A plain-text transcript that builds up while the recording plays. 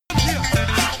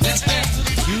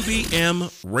UBM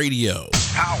Radio.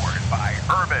 Powered by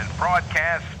Urban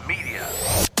Broadcast Media.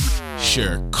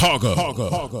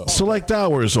 Chicago. Select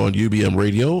hours on UBM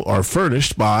Radio are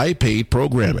furnished by paid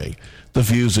programming. The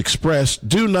views expressed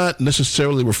do not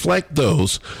necessarily reflect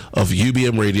those of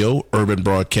UBM Radio, Urban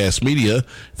Broadcast Media,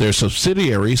 their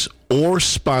subsidiaries, or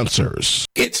sponsors.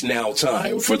 It's now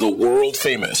time for the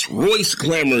world-famous Royce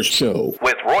Glamour Show.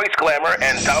 With Royce Glamour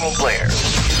and Donald Blair.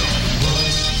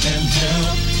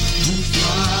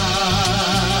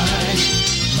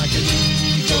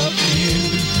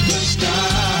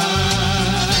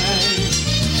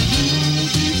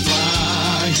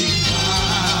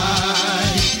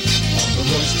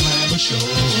 Show, on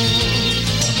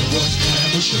the Royce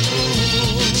Glamour Show.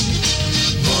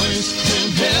 Royce can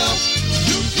help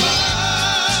you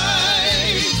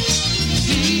fly.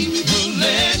 He will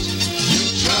let you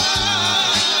try.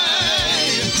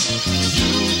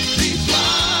 You'll be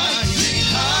flying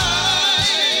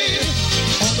high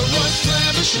on the Royce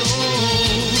Glamour Show.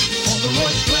 On the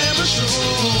Royce Glamour Show.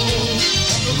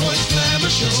 On the Royce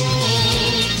Glamour Show.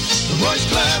 The Royce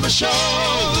Glamour Show.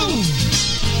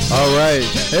 All right.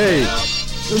 Hey,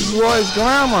 this is Royce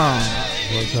Glamour.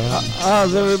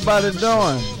 How's everybody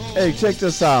doing? Hey, check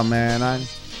this out, man. I'm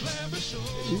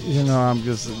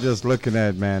just looking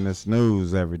at, man, this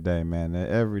news every day, man.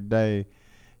 Every day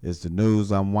is the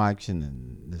news I'm watching,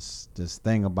 and this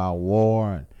thing about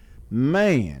war. And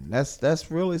man,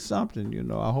 that's really something, you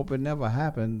know. I hope it never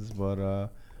happens, but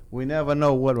we never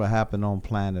know what will happen on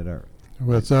planet Earth.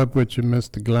 What's up with you,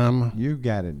 Mr. Glamour? You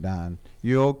got it, Don.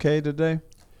 You okay today?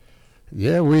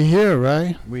 Yeah, we here,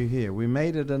 right? We here. We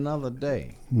made it another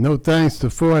day. No thanks to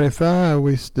 45,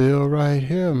 we still right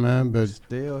here, man. But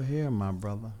still here, my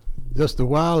brother. Just a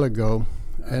while ago,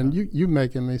 and you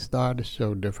making me start the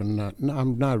show different.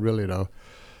 I'm not really, though.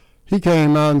 He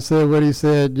came out and said what he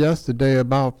said yesterday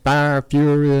about fire,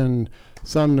 fury, and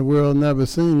something the world never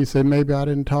seen. He said maybe I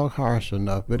didn't talk harsh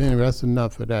enough. But anyway, that's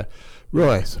enough of that.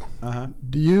 Royce,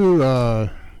 do you...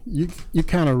 You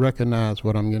kind of recognize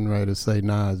what I'm getting ready to say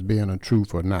now as being a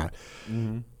truth or not.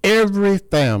 Mm-hmm. Every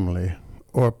family,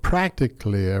 or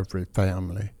practically every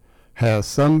family, has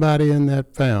somebody in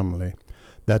that family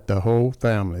that the whole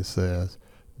family says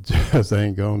just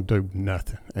ain't gonna do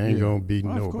nothing, ain't gonna be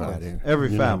nobody.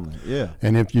 Every family, yeah.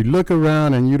 And if you look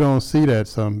around and you don't see that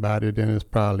somebody, then it's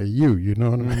probably you. You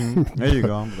know what I mean? There you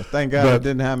go. But thank God it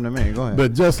didn't happen to me. Go ahead.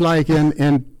 But just like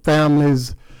in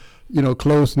families, you know,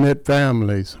 close-knit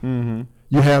families, you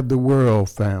have the world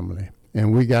family,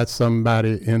 and we got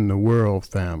somebody in the world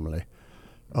family,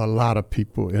 a lot of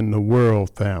people in the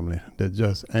world family that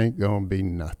just ain't gonna be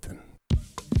nothing.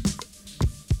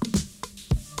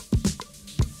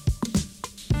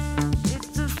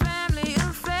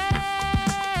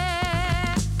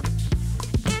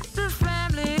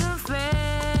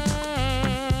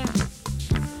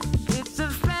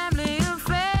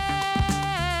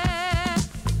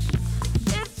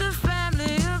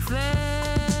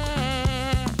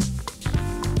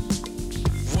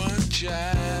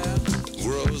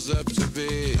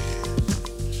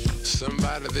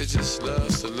 Somebody that just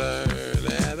loves to learn,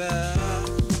 and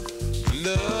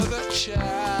another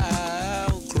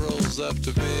child grows up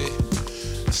to be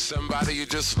somebody you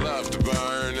just love to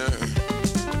burn.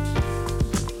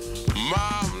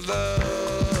 Mom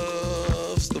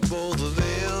loves the both of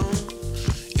them.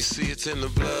 You see, it's in the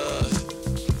blood.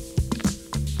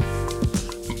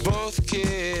 Both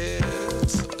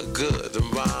kids are good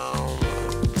and bound.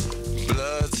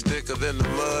 Blood's thicker than the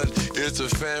mud. It's a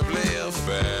family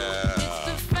affair. It's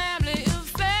a family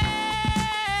affair.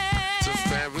 It's a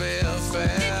family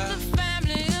affair. It's a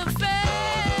family affair.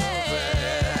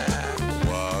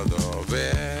 What a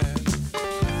bear.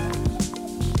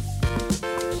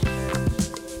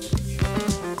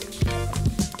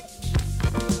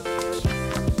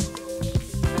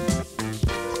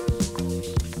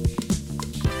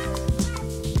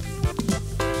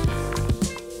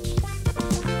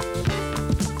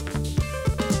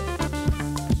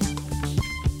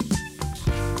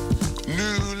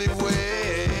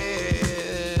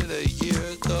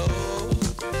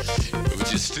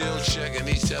 Still checking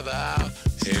each other out.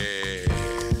 Hey,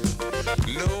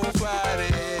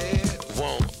 nobody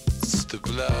wants to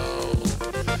blow.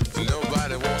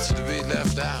 Nobody wants to be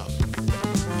left out.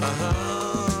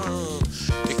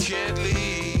 You can't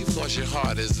leave cause your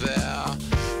heart is there.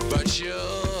 But you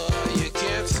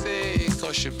can't stay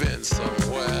cause you've been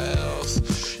somewhere else.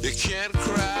 You can't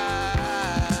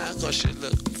cry cause you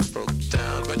look broke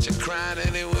down. But you're crying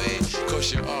anyway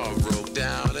cause you're all broke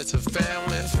down. It's a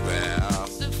family affair.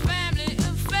 It's a family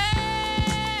affair.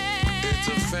 It's a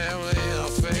family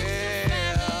affair.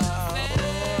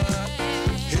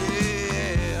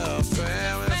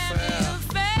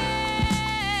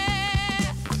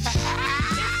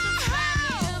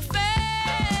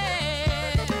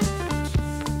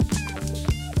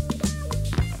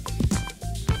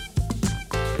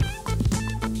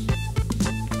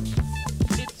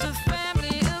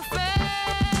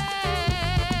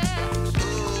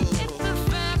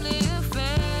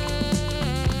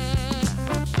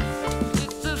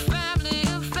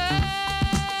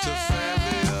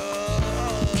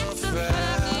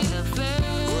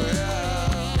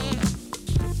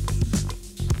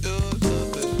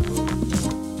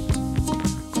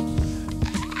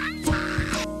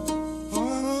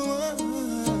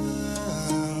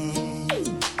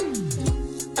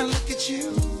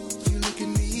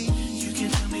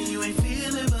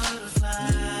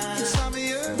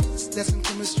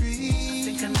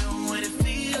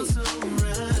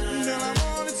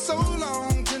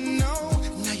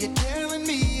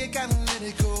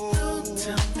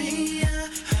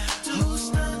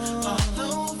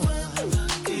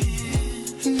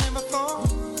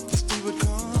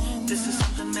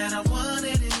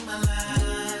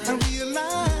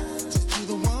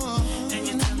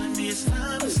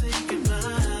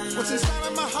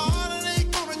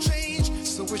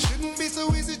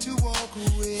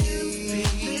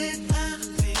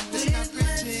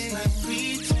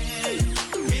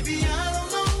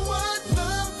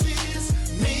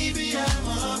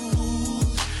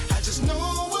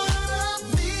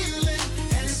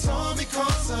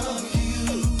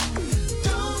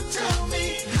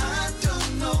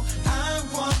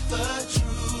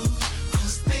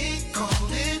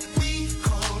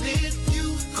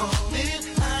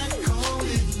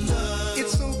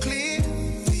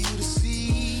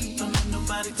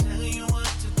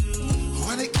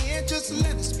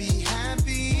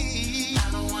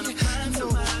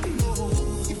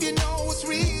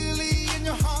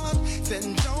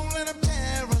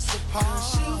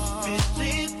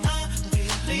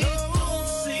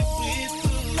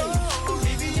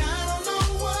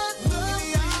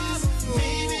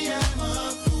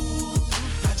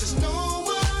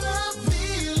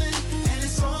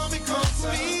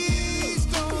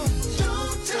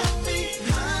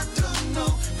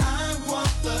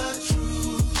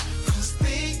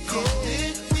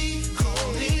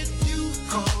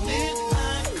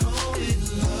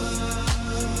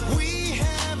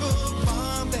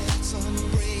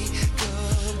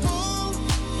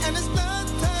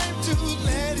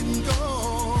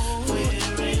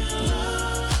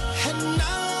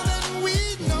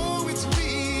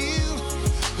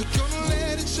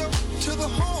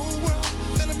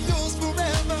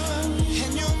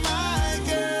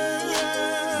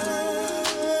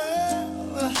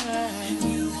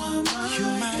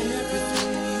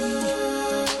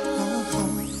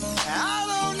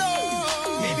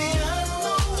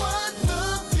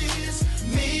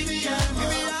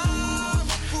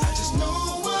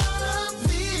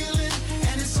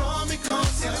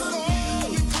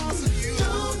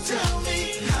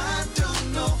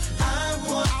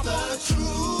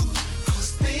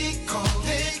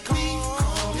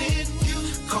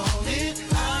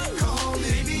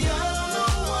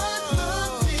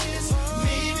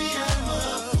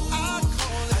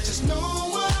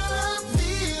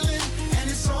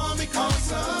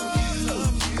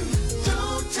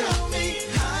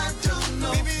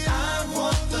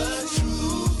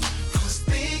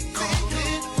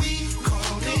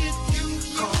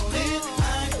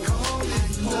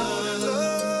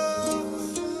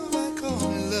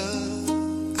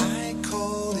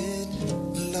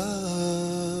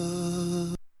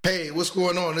 what's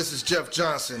going on? This is Jeff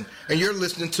Johnson, and you're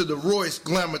listening to the Royce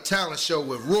Glamour Talent Show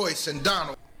with Royce and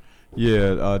Donald.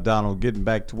 Yeah, Donald, getting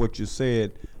back to what you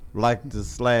said, like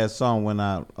this last song when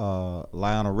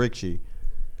Lionel Richie,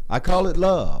 I call it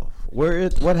love.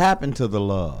 What happened to the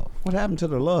love? What happened to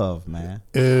the love, man?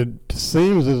 It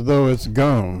seems as though it's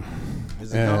gone.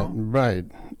 Is it gone? Right,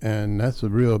 and that's a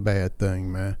real bad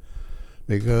thing, man,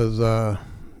 because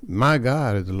my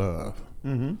God is love.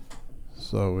 Mm-hmm.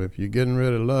 So if you're getting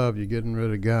rid of love, you're getting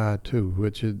rid of God too,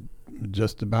 which is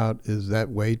just about is that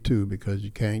way too, because you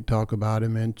can't talk about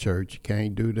him in church. You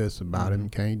can't do this about him.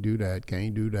 Can't do that.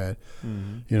 Can't do that.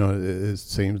 Mm-hmm. You know, it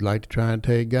seems like to try and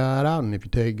take God out. And if you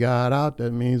take God out,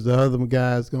 that means the other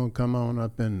guy's going to come on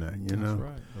up in there, you know. That's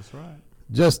right. That's right.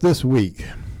 Just this week,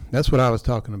 that's what I was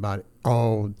talking about.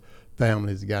 All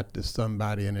families got this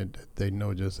somebody in it that they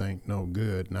know just ain't no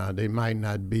good. Now, they might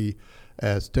not be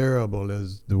as terrible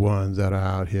as the ones that are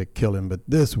out here killing, but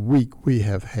this week we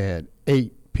have had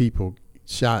 8 people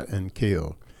shot and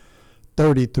killed,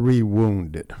 33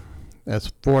 wounded.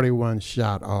 That's 41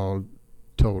 shot all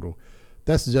total.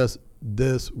 That's just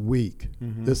this week.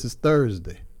 Mm-hmm. This is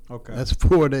Thursday. Okay. That's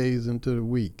 4 days into the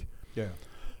week. Yeah.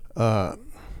 I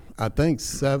think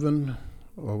 7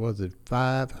 or was it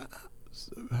 5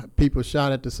 people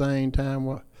shot at the same time.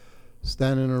 What?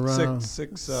 Standing around.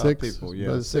 Six people. Yeah.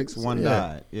 but Six. One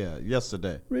died. Yeah.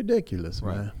 Yesterday. Ridiculous,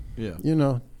 Right. man. Yeah. You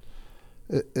know,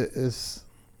 it's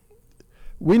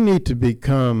we need to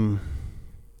become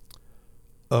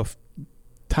a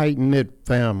tight-knit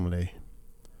family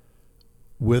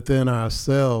within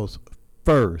ourselves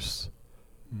first,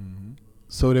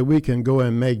 so that we can go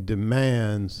and make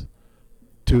demands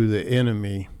to the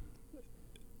enemy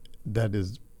that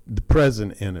is the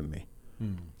present enemy.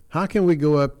 How can we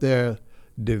go up there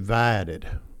divided?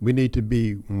 We need to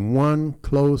be one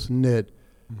close-knit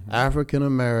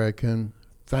African-American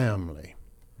family.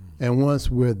 And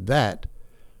once we're that,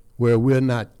 where we're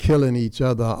not killing each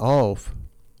other off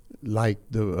like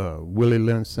the Willie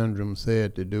Lynch syndrome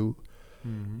said to do,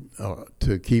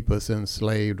 to keep us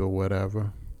enslaved or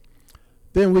whatever,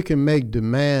 then we can make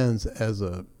demands as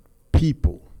a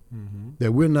people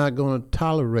that we're not going to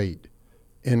tolerate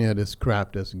any of this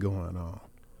crap that's going on.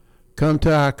 Come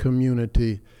to our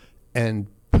community and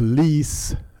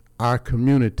police our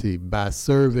community by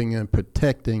serving and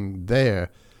protecting there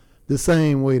the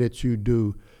same way that you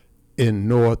do in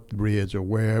Northbridge or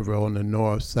wherever on the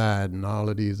north side and all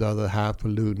of these other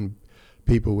highfalutin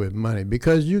people with money.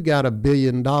 Because you got $1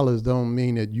 billion don't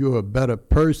mean that you're a better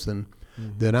person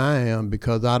than I am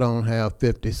because I don't have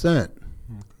 50 cents.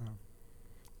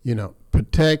 You know,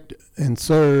 protect and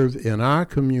serve in our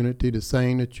community the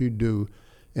same that you do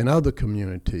in other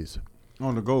communities.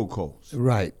 On the Gold Coast.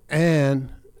 Right.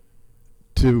 And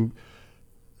to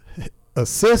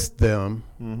assist them,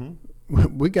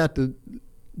 we got to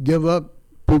give up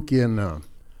Pookie and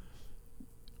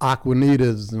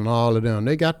Aquanitas and all of them.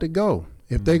 They got to go.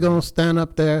 If they're going to stand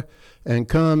up there and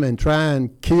come and try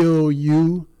and kill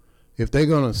you, if they're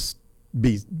going to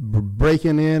be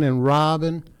breaking in and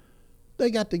robbing,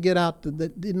 they got to get out.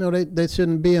 They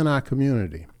shouldn't be in our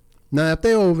community. Now, if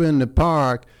they're over in the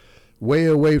park, way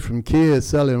away from kids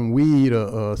selling weed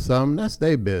or something, that's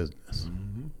their business.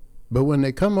 But when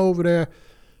they come over there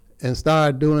and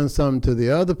start doing something to the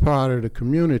other part of the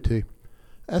community,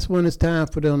 that's when it's time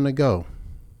for them to go.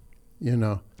 You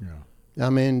know? Yeah. I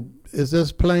mean, it's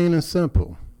just plain and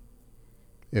simple.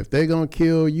 If they're going to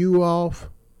kill you off,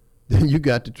 then you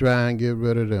got to try and get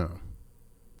rid of them.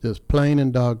 Just plain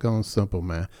and doggone simple,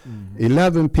 man.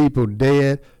 11 people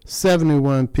dead,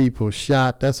 71 people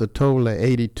shot. That's a total of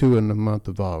 82 in the month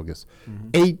of August.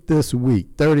 8 this week,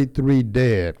 33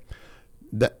 dead.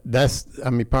 That's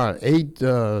 8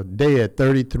 dead,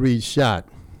 33 shot.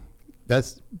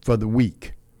 That's for the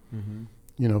week.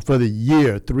 You know, for the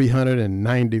year,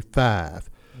 395.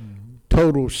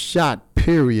 Total shot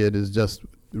period is just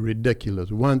ridiculous.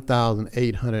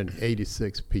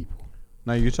 1,886 people.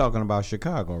 Now you're talking about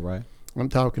Chicago, right? I'm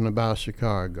talking about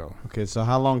Chicago. Okay, so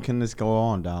how long can this go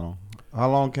on, Donald? How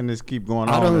long can this keep going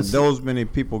on? With those many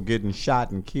people getting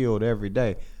shot and killed every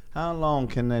day. How long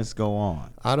can this go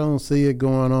on? I don't see it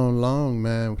going on long,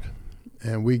 man,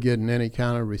 and we getting any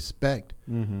kind of respect.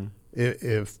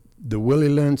 If the Willie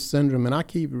Lynch syndrome, and I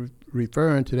keep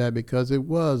referring to that because it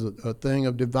was a thing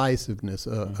of divisiveness,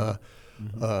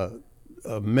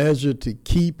 a measure to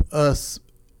keep us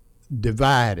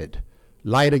divided.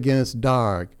 Light against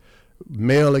dark,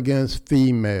 male against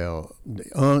female,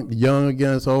 young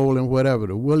against old, and whatever.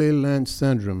 The Willie Lynch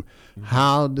syndrome.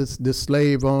 How this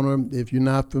slave owner, if you're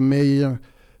not familiar,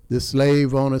 the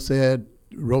slave owner said,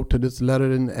 wrote to this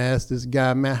letter and asked this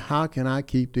guy, man, how can I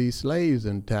keep these slaves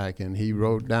intact? And he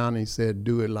wrote down, he said,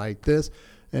 do it like this,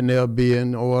 and they'll be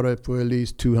in order for at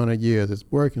least 200 years. It's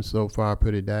working so far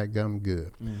pretty dadgum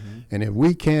good. Mm-hmm. And if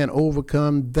we can't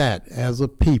overcome that as a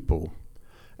people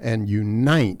and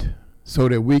unite so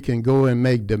that we can go and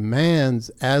make demands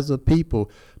as a people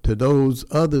to those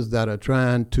others that are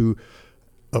trying to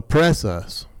oppress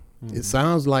us. Mm-hmm. It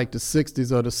sounds like the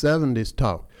 60s or the 70s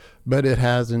talk, but it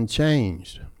hasn't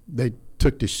changed. They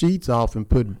took the sheets off and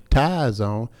put ties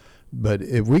on, but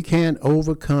if we can't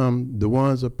overcome the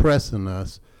ones oppressing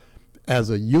us as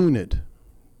a unit,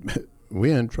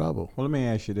 we're in trouble. Well, let me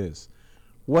ask you this.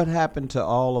 What happened to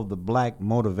all of the black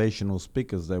motivational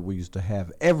speakers that we used to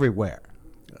have everywhere?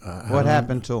 What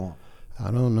happened to them? I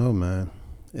don't know, man.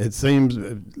 It seems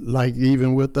like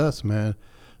even with us, man,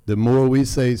 the more we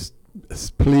say,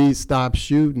 please stop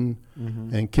shooting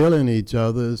and killing each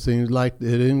other, it seems like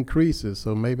it increases.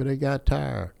 So maybe they got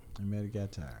tired.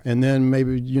 And then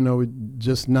maybe,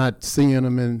 just not seeing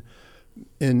them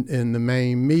in the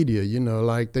main media,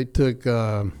 like they took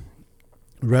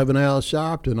Reverend Al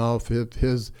Sharpton off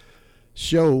his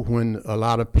show when a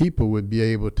lot of people would be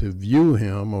able to view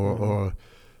him or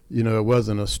it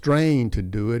wasn't a strain to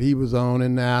do it. He was on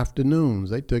in the afternoons.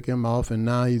 They took him off, and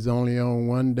now he's only on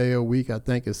one day a week. I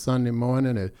think it's Sunday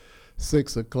morning at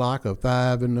 6 o'clock or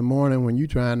 5 in the morning when you're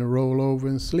trying to roll over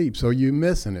and sleep. So you're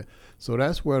missing it. So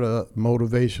that's where the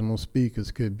motivational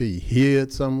speakers could be,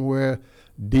 hid somewhere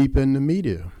deep in the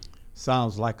media.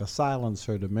 Sounds like a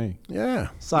silencer to me. Yeah.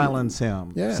 Silence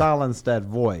him. Yeah. Silence that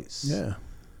voice. Yeah.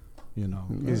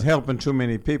 He's helping too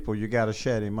many people. You got to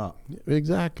shut him up.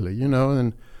 Exactly.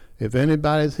 And if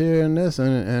anybody's hearing this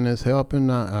and it's helping,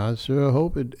 I sure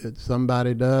hope it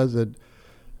somebody does that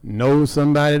knows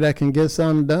somebody that can get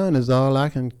something done is all I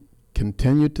can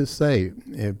continue to say.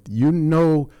 If you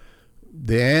know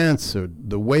the answer,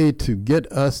 the way to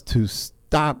get us to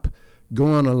stop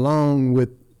going along with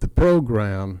the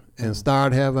program and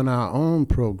start having our own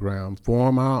program,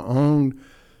 form our own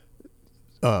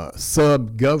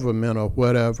sub-government or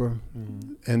whatever,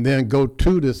 and then go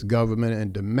to this government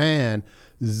and demand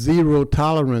zero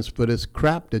tolerance for this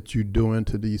crap that you're doing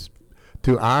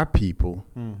to our people,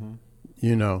 then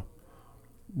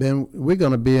we're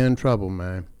going to be in trouble,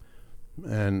 man.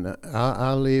 And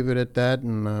I'll leave it at that,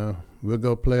 and we'll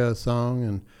go play a song,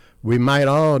 and we might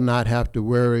all not have to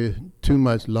worry too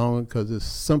much longer because it's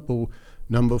simple.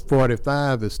 Number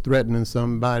 45 is threatening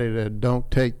somebody that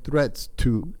don't take threats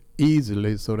too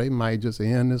easily, so they might just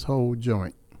end this whole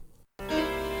joint.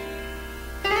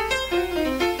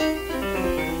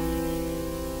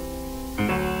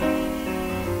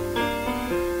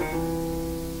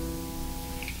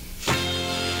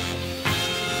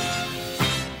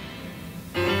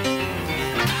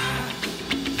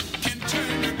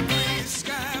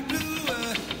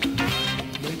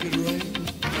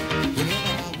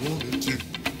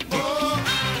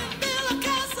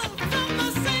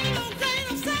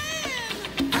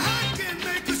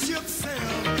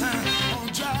 Sail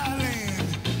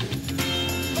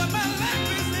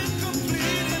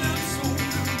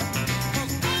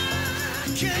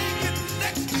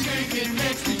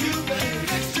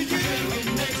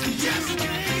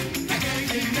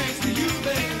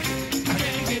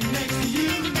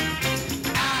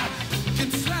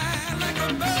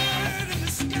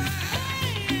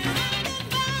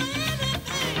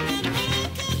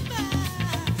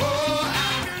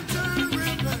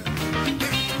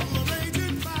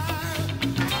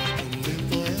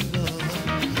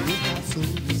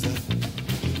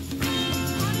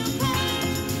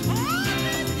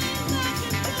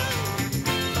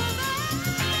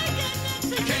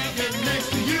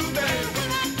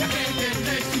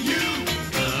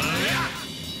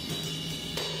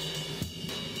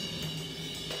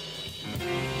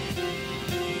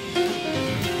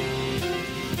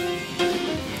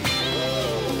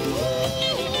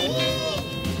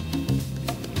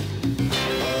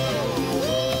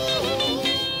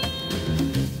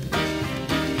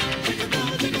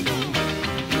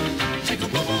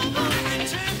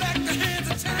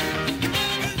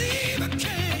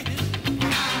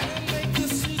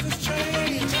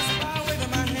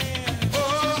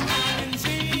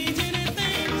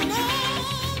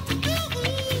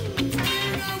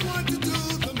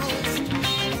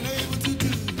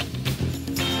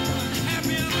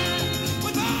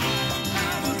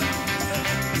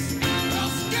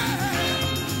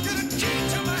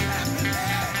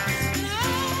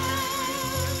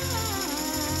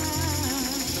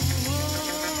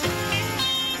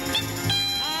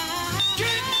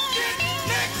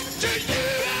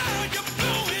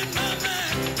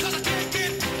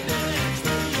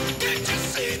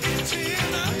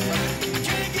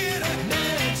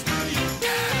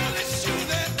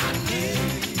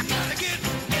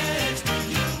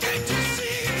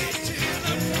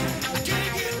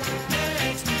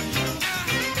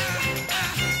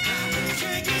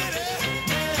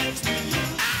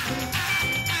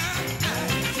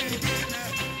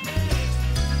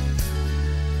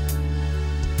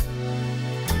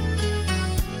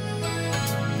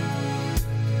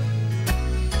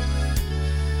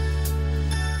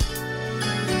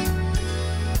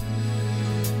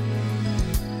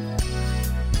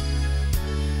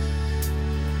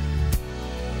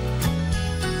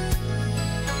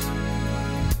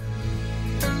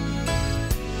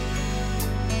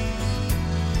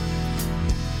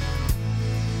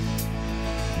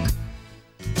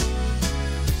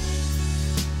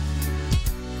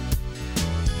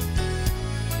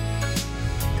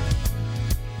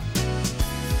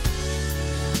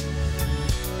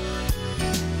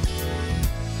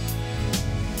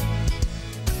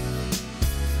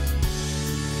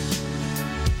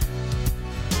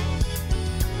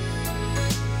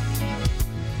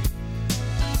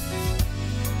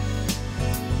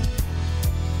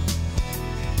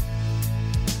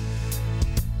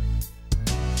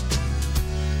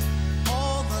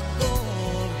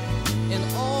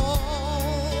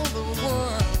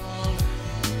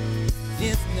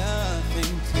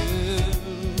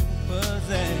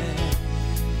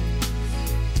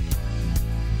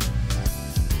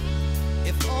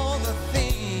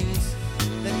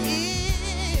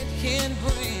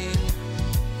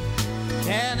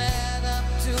can add up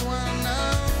to an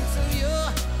ounce of your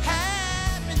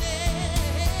happiness.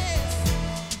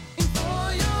 And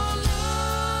for your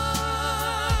love,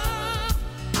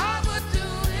 I would do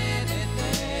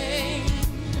anything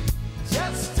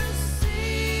just to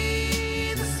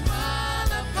see the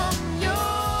smile upon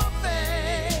your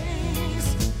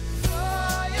face.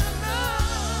 For your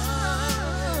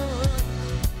love,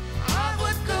 I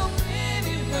would go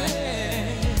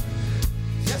anywhere.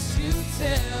 Just you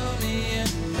tell me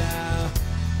and I'll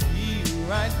be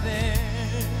right there.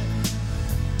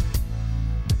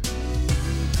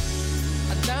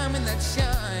 A diamond that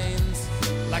shines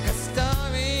like a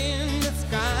star in the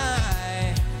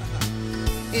sky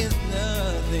is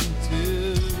nothing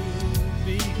to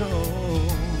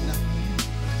behold.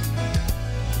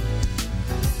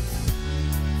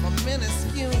 For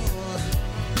minuscule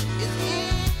is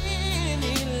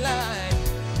any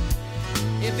life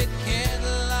if it can't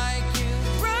like you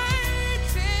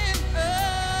brighten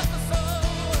up a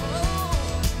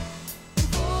soul.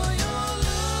 For your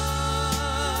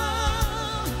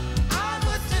love, I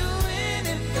would do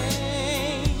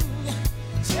anything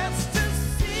just to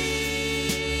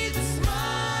see the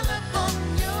smile upon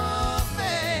your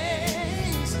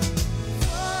face.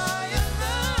 For your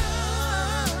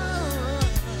love,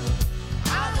 I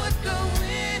would go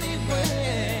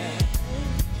anywhere.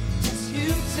 Just you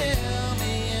tell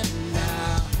me and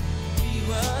I'll be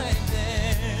right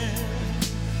there.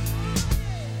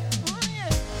 Oh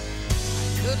yeah.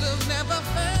 Could have never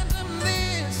fathomed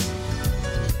this,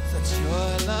 such your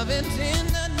love and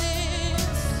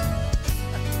tenderness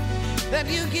that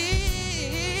you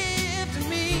give to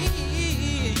me.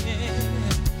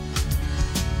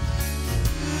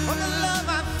 For the love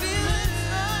I feel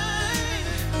inside,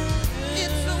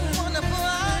 it's so wonderful I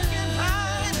can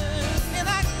hide. And I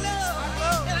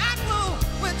glow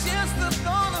with just the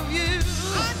thought of you.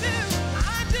 I do.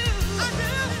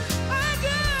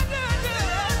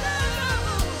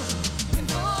 And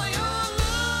for your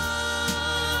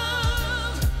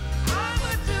love, I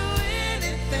would do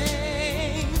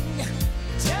anything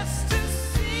just to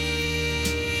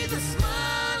see the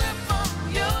smile upon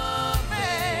your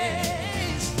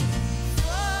face.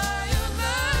 For your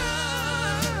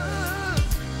love,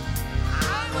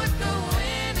 I would go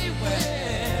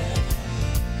anywhere.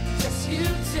 Just you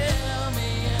tell me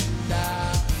and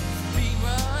I'll be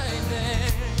right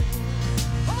there.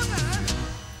 One more time.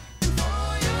 For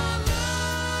your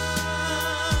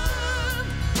love,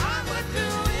 I would do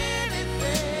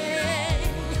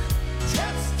anything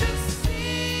just to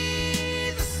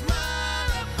see the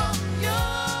smile upon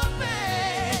your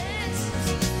face.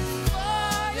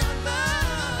 For your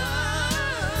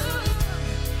love,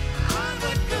 I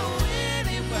would go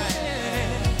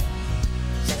anywhere.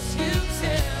 Just you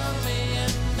tell me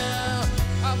and now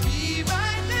I'll be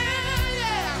right there,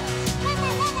 yeah.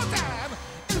 One more time.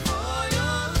 And for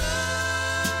your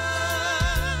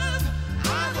love, I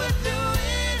would do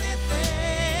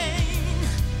anything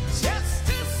just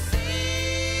to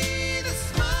see the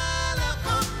smile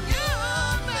upon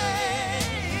your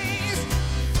face.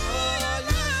 For your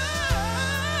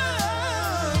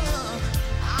love,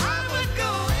 I would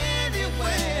go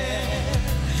anywhere.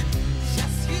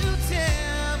 Just you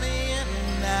tell me and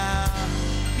I'll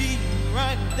be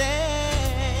right there.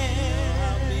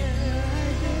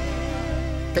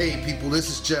 Hey people, this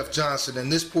is Jeff Johnson, and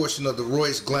this portion of the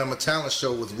Royce Glamour Talent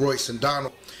Show with Royce and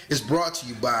Donald is brought to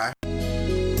you by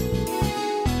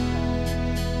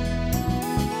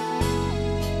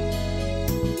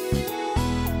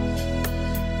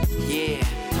Yeah,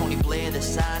 Tony Blair, the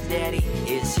sign daddy,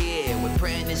 is here. With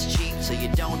printing is cheap, so you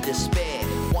don't despair.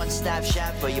 One-stop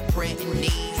shop for your printing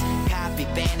needs. Copy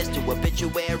banners to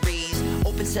obituaries.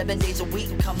 Open 7 days a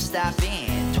week, come stop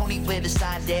in. Tony Blair, the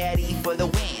sign daddy, for the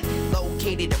win.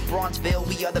 Located in Bronxville,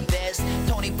 we are the best.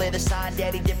 Tony Blair, the sign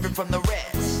daddy, different from the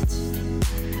rest.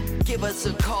 Give us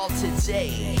a call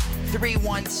today.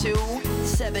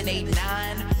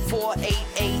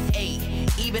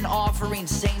 312-789-4888. Even offering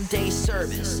same-day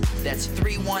service. That's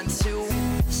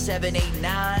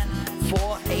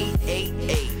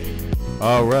 312-789-4888.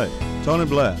 All right, Tony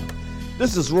Blair.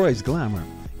 This is Royce Glamour,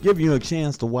 giving you a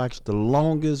chance to watch the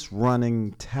longest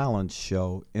running talent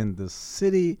show in the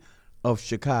city of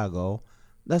Chicago.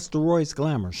 That's the Royce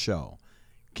Glamour Show.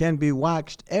 Can be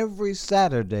watched every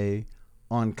Saturday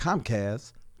on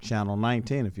Comcast, Channel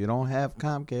 19. If you don't have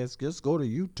Comcast, just go to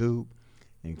YouTube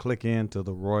and click into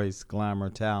the Royce Glamour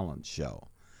Talent Show.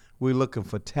 We're looking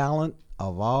for talent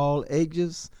of all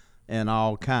ages and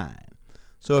all kind.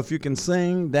 So if you can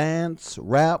sing, dance,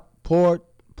 rap,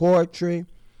 poetry,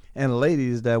 and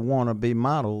ladies that want to be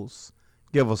models,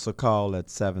 give us a call at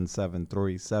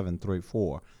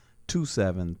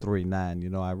 773-734-2739. You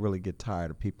know, I really get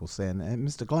tired of people saying, hey,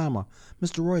 Mr. Glamour,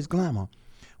 Mr. Royce Glamour,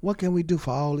 what can we do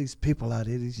for all these people out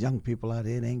here, these young people out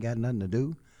here that ain't got nothing to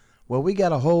do? Well, we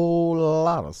got a whole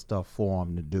lot of stuff for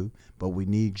them to do, but we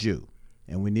need you,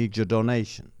 and we need your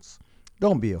donations.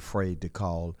 Don't be afraid to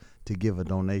call to give a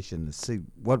donation to see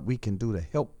what we can do to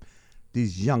help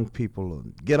these young people,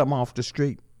 get them off the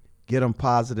street, get them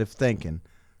positive thinking.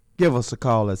 Give us a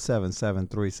call at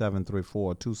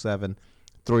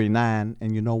 773-734-2739,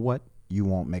 and you know what? You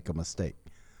won't make a mistake.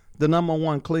 The number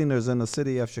one cleaners in the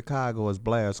city of Chicago is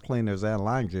Blair's Cleaners and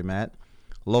Laundromat,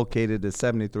 located at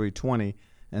 7320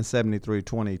 and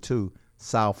 7322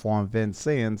 South on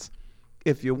Vincennes.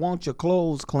 If you want your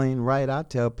clothes clean right, I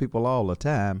tell people all the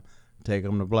time, take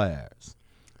them to Blair's.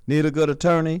 Need a good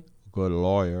attorney? Good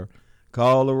lawyer?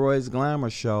 Call the Royce Glamour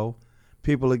Show.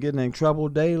 People are getting in trouble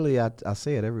daily. I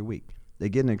say it every week. They're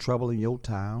getting in trouble in your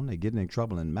town. They're getting in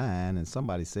trouble in mine. And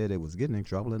somebody said they was getting in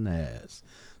trouble in theirs.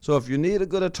 So if you need a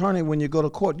good attorney when you go to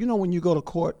court, you know when you go to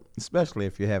court, especially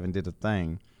if you haven't did a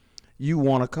thing, you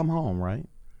want to come home, right?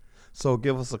 So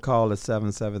give us a call at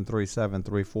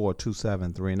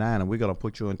 773-734-2739, and we're going to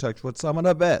put you in touch with some of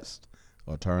the best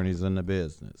attorneys in the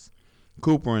business.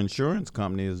 Cooper Insurance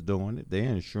Company is doing it. They're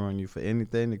insuring you for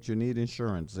anything that you need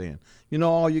insurance in. You know,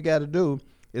 all you got to do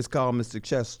is call Mr.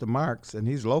 Chester Marks, and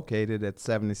he's located at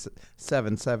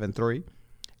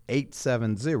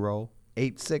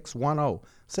 773-870-8610.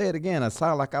 Say it again. I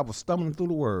sound like I was stumbling through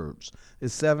the words.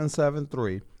 It's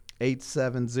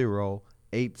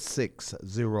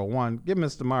 773-870-8601. Give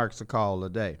Mr. Marks a call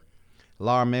today.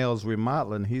 Larmel's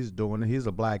Remodeling, he's doing it. He's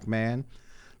a black man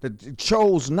that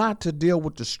chose not to deal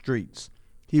with the streets.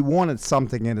 He wanted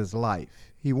something in his life.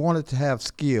 He wanted to have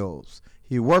skills.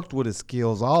 He worked with his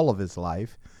skills all of his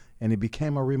life, and he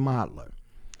became a remodeler.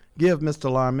 Give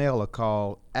Mr. Larmel a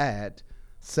call at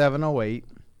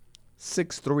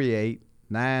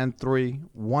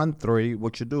 708-638-9313.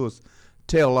 What you do is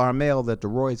tell Larmel that the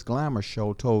Royce Glamour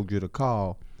Show told you to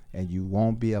call, and you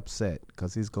won't be upset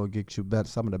because he's going to get you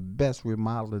some of the best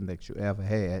remodeling that you ever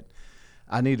had.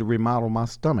 I need to remodel my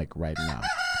stomach right now.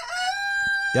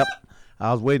 Yep.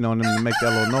 I was waiting on him to make that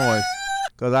little noise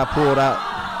because I pulled out.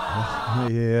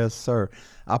 Yes, sir.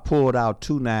 I pulled out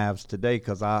 2 knives today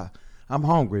because I'm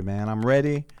hungry, man. I'm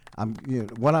ready.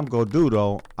 What I'm going to do,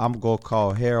 though, I'm going to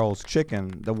call Harold's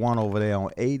Chicken, the one over there on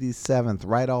 87th,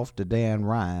 right off the Dan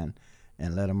Ryan,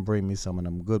 and let them bring me some of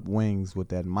them good wings with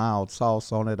that mild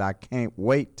sauce on it. I can't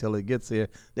wait till it gets here.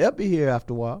 They'll be here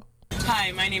after a while.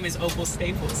 Hi, my name is Opal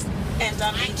Staples. And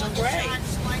I'm Angel Gray.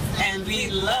 And we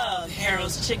love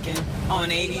Harold's Chicken on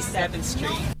 87th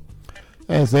Street.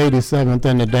 That's 87th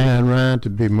and the Dan Ryan, to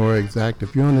be more exact.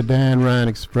 If you're on the Dan Ryan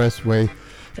Expressway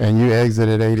and you exit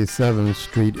at 87th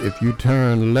Street, if you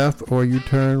turn left or you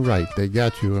turn right, they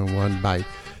got you in one bite.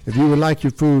 If you would like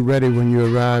your food ready when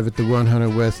you arrive at the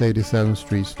 100 West 87th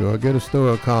Street store, get a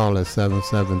store call at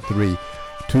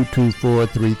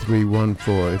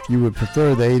 773-224-3314. If you would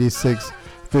prefer the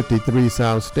 8653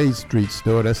 South State Street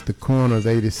store, that's the corner of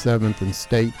 87th and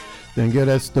State, then get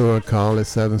that store call at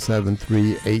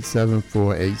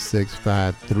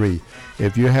 773-874-8653.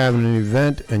 If you're having an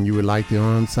event and you would like the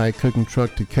on-site cooking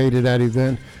truck to cater that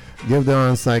event, give the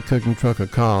on-site cooking truck a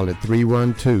call at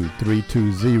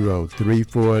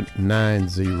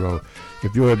 312-320-3490.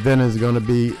 If your event is going to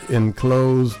be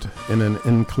enclosed in an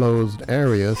enclosed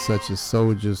area such as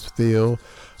Soldiers Field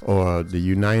or the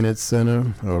United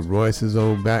Center or Royce's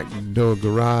old back door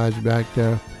garage back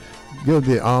there, give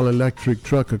the all-electric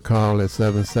truck a call at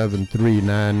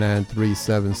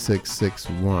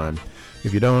 773-993-7661.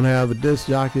 If you don't have a disc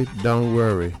jockey, don't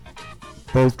worry.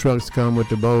 Both trucks come with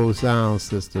the Bose sound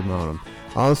system on them.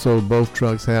 Also, both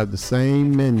trucks have the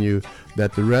same menu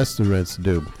that the restaurants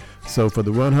do. So for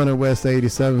the 100 West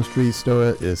 87th Street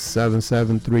store, it's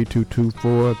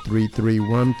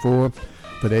 773-224-3314.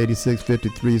 For the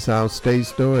 8653 South State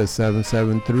store, it's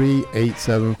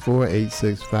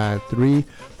 773-874-8653.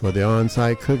 For the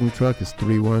on-site cooking truck, it's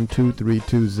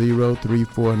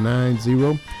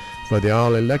 312-320-3490. For the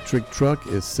all-electric truck,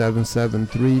 it's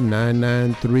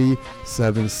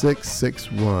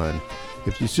 773-993-7661.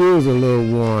 If your shoes are a little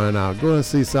worn out, go and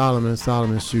see Solomon's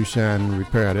Shoe Shine and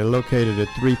Repair. They're located at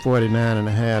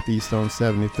 349.5 East on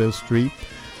 75th Street,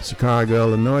 Chicago,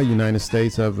 Illinois, United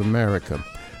States of America.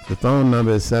 The phone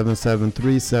number is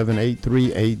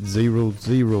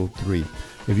 773-783-8003.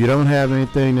 If you don't have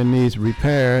anything that needs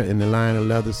repair in the line of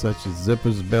leather, such as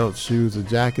zippers, belts, shoes, or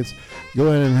jackets, go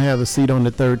ahead and have a seat on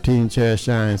the 13-chair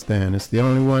shine stand. It's the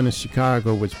only one in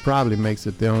Chicago, which probably makes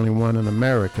it the only one in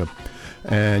America.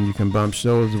 And you can bump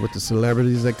shoulders with the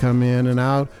celebrities that come in and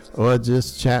out, or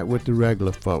just chat with the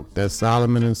regular folk. That's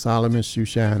Solomon and Solomon Shoe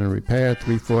Shine and Repair,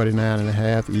 349 and a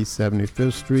half East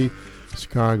 75th Street,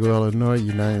 Chicago, Illinois,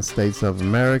 United States of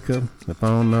America. The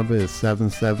phone number is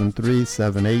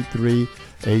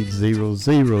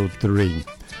 773-783-8003.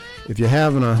 If you're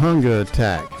having a hunger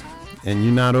attack and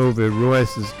you're not over at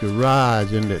Royce's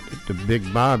garage in the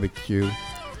big barbecue,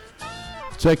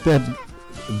 check that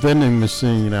vending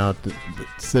machine out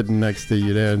sitting next to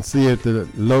you there and see if the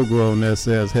logo on there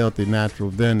says Healthy Natural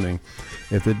Vending.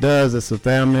 If it does, it's a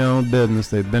family-owned business.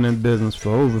 They've been in business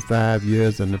for over 5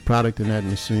 years, and the product in that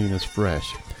machine is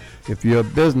fresh. If you're a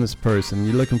business person,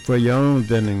 you're looking for your own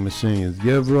vending machines,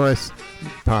 give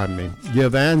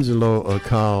Angelo a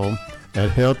call at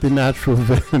Healthy Natural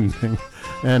Vending,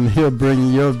 and he'll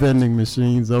bring your vending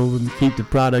machines over and keep the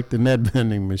product in that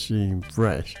vending machine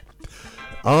fresh.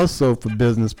 Also, for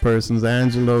business persons,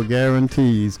 Angelo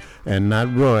guarantees, and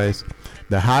not Royce,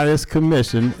 the highest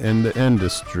commission in the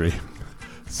industry.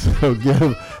 So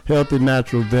give Healthy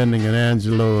Natural Vending and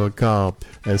Angelo a call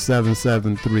at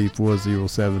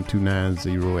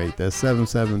 773-407-2908. That's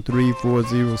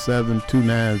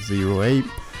 773-407-2908.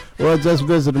 Or just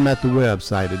visit them at the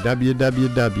website at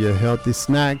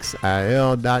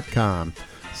www.healthysnacksil.com.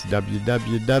 It's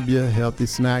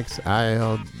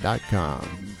www.healthysnacksil.com.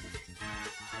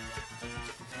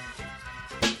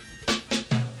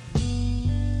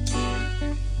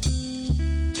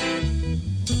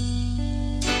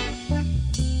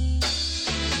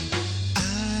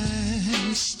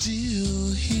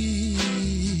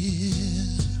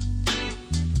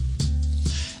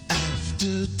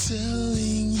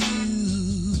 Telling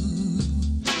you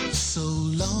so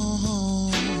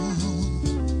long,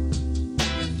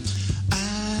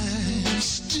 I'm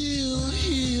still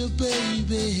here,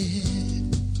 baby.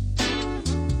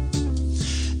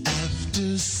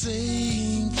 After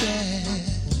saying that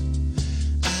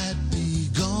I'd be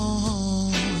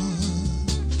gone,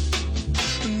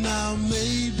 now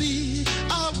maybe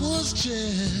I was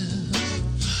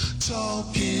just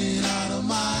talking out of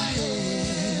my head.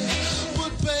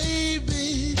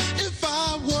 Baby, if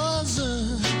I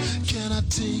wasn't, can I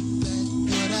take back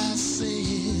what I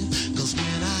said? 'Cause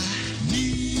when I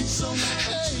need some,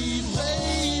 hey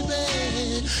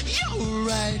baby, you're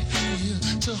right here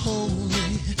to hold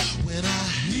me. When I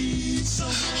need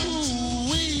some,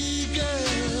 ooh-wee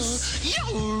girl,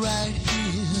 you're right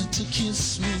here to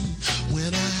kiss me.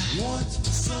 When I want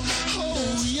some,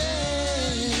 oh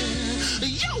yeah,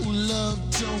 your love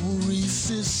don't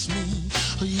resist me.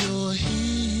 You're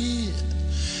here,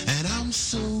 and I'm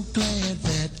so glad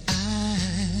that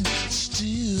I'm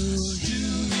still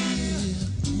here.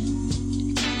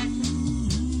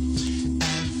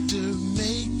 After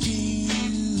making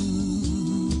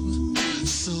you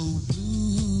so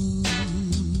blue,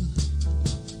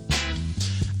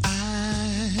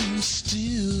 I'm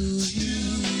still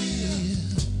here.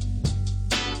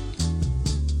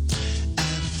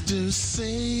 After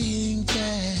saying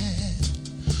that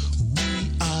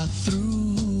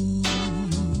through,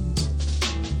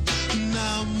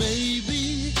 now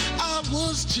maybe I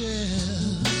was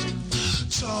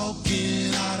just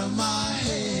talking out of my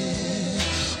head.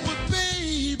 But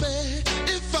baby,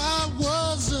 if I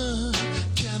wasn't,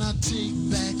 can I take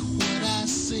back what I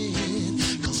said?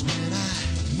 'Cause when I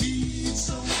need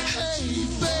some, hey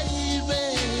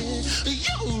baby,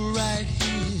 you're right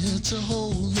here to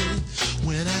hold me.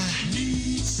 When I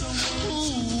need some,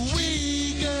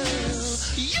 ooh-wee girl,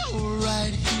 you're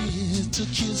right here to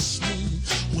kiss me.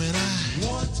 When I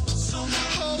want some,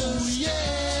 oh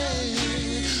yeah,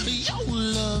 your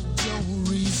love don't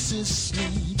resist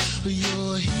me.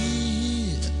 You're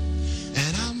here,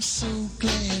 and I'm so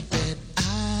glad that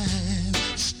I'm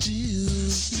still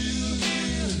here.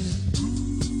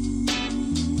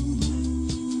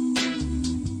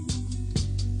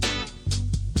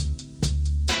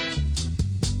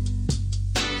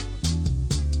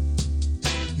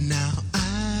 Now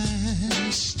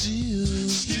I'm still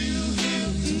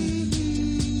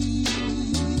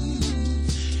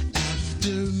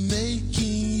after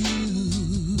making you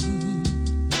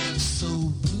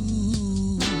so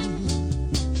blue.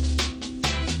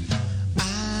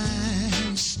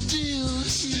 I'm still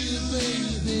here,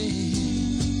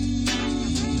 baby.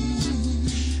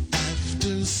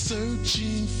 After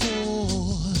searching for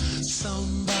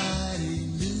somebody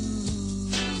new.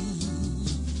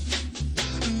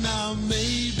 Now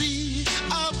maybe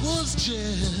I was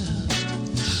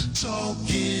just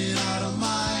talking out of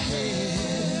my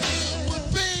head.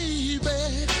 But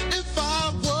baby, if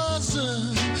I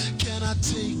wasn't, can I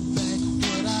take back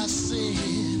what I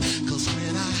said? 'Cause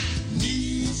when I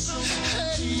need some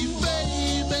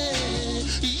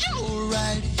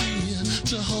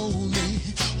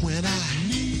when I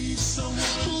need someone.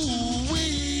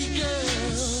 Ooh-wee,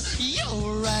 girl,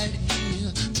 you're right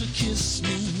here to kiss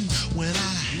me when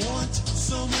I want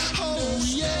some. Oh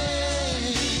yeah,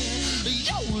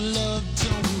 your love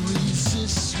don't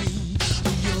resist me.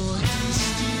 You're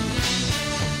distant.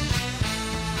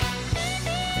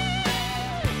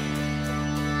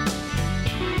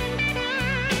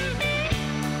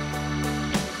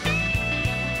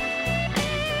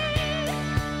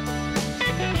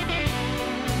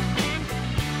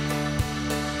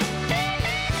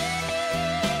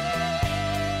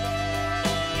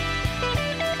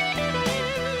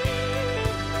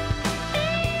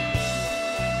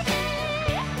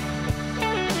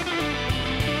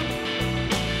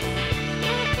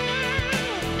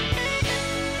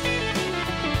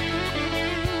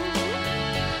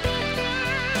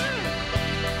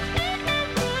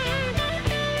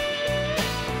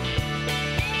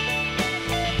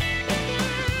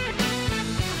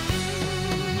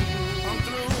 I'm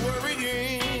through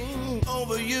worrying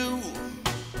over you.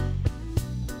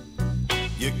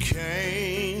 You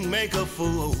can't make a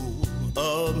fool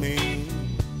of me.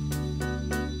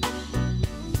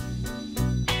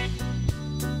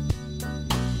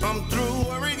 I'm through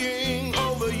worrying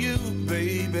over you,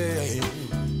 baby.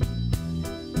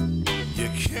 You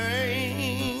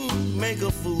can't make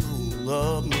a fool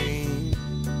of me.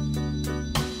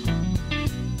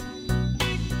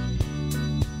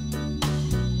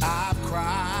 I've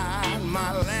cried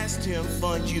my last tear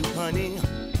for you, honey.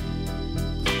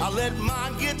 I let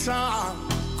my guitar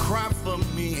cry for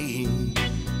me.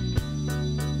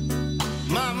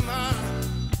 My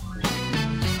mind,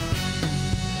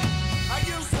 I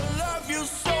used to love you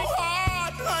so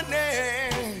hard,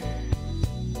 honey.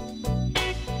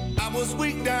 I was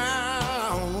weak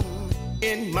down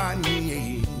in my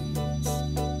knees.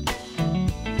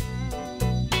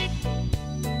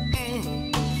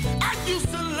 I used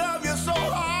to love you so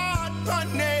hard,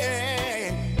 honey,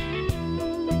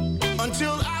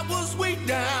 until I was weak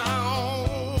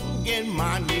down in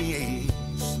my knees.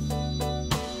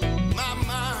 My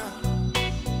mind,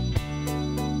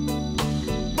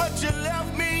 but you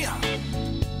left me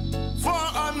for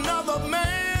another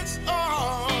man's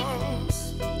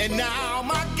arms, and now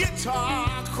my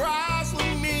guitar cries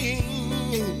for me.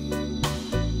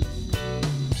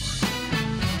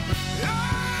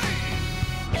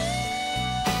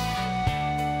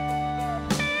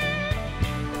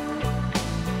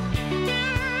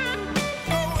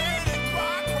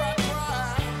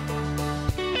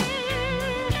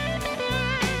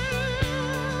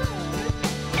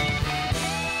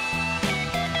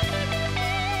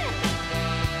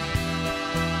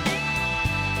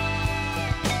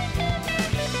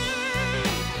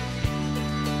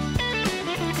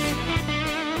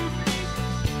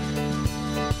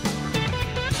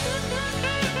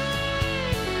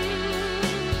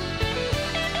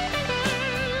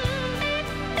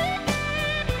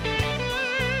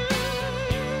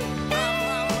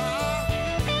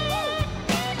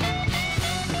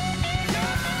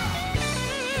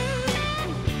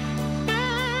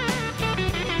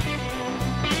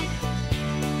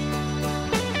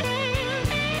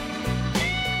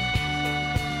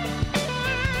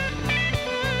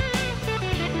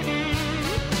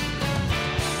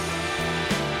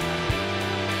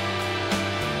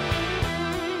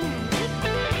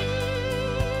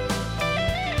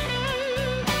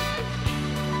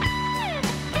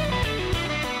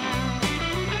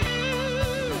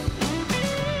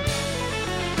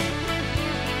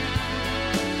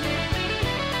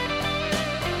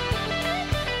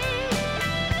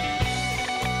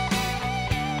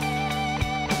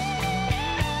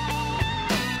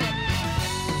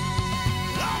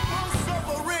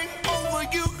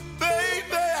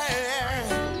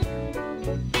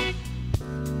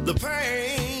 The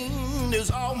pain is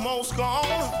almost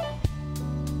gone.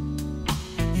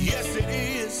 Yes, it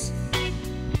is.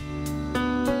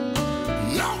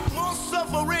 No more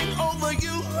suffering over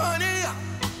you, honey.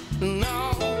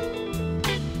 No.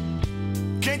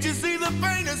 Can't you see the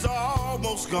pain is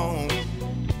almost gone?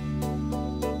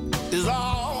 It's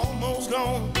almost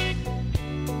gone.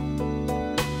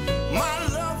 My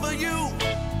love for you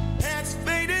has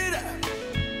faded.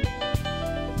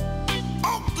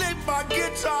 Only my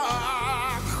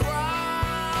guitar cries.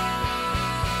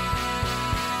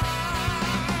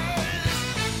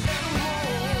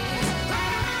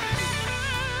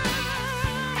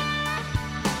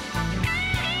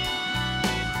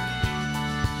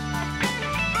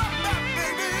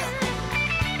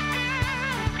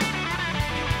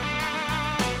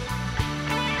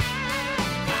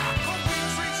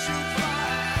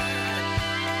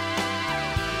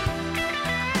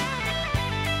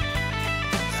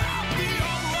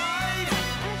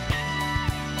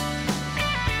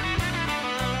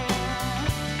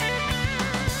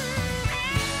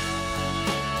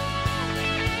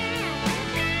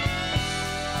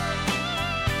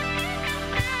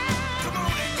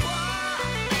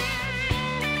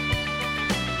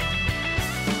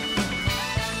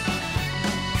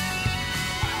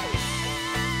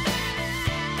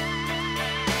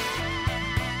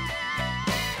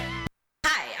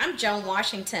 Joan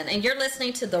Washington, and you're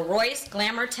listening to the Royce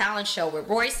Glamour Talent Show with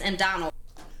Royce and Donald.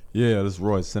 Yeah, this is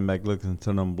Royce sitting back listening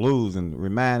to them blues and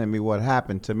reminding me what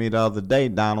happened to me the other day,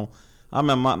 Donald. I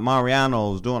remember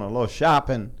Mariano was doing a little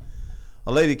shopping.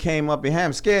 A lady came up behind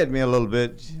him, scared me a little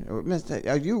bit. Mister,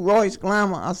 are you Royce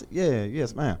Glamour? I said, yeah,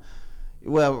 yes, ma'am.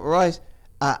 Well, Royce,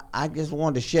 I just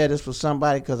wanted to share this with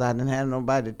somebody because I didn't have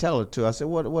nobody to tell it to. I said,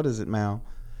 what is it, ma'am?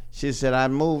 She said, I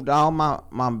moved all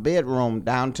my bedroom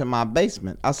down to my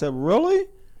basement. I said, really?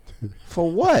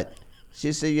 For what?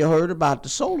 She said, you heard about the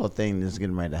solar thing that's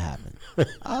getting ready to happen.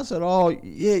 I said, oh,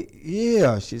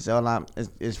 yeah. She said, well,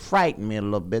 it's frightened me a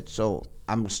little bit, so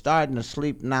I'm starting to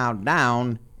sleep now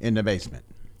down in the basement.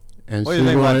 And she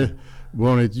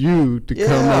wanted you to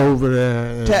come over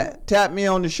there. And tap me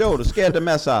on the shoulder, scared the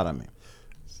mess out of me.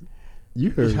 You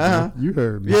heard me. You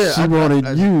heard me. Yeah, she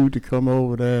wanted you to come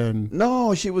over there. And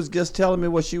no, she was just telling me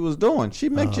what she was doing. She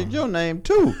mentioned your name,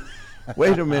 too.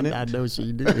 Wait a minute. I know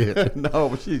she did. No,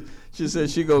 but she said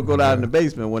she gonna go down in the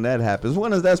basement when that happens.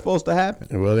 When is that supposed to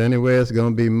happen? Well, anyway, it's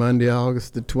gonna be Monday,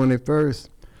 August the 21st.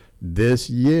 This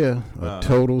year, a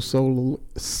total solar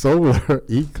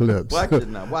eclipse. Watch it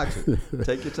now. Watch it.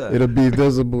 Take your time. It'll be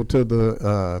visible to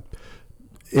the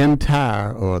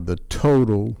entire or the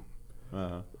total.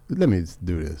 Let me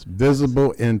do this.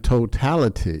 Visible in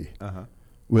totality.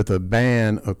 With a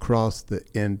band across the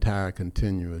entire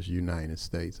continuous United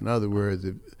States. In other words,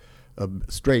 a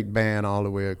straight band all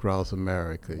the way across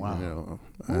America. Wow. You know,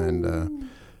 and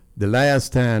the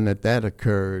last time that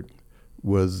occurred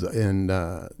was in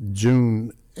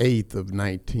June 8th of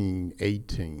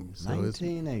 1918. So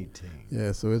 1918.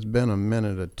 Yeah, so it's been a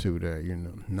minute or two there. You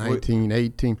know,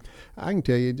 1918. I can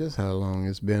tell you just how long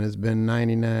it's been. It's been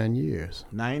 99 years.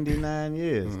 99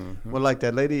 years. Well, like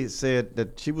that lady said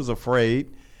that she was afraid.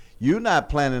 You're not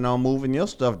planning on moving your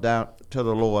stuff down to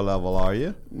the lower level, are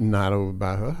you? Not over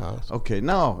by her house. Okay,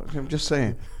 no, I'm just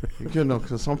saying, you know,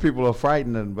 because some people are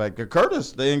frightened. And like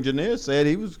Curtis, the engineer, said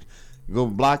he was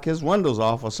going to block his windows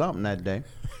off or something that day.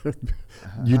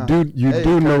 You do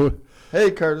know. Hey,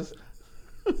 Curtis.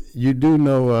 You do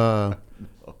know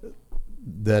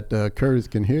that Curtis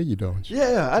can hear you, don't you?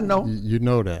 Yeah, I know. You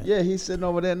know that. Yeah, he's sitting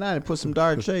over there now and put some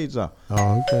dark shades on.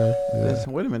 Oh, okay. Yeah.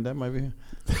 Wait a minute, that might be him.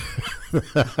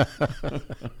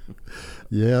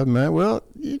 Yeah, man. Well,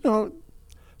 you know,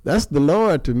 that's the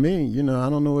Lord to me. You know, I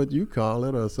don't know what you call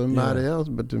it or somebody else,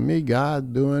 but to me,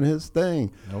 God's doing his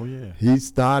thing. Oh, yeah. He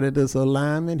started this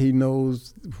alignment. He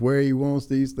knows where he wants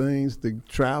these things to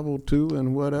travel to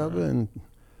and whatever. And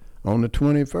on the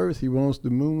 21st, he wants the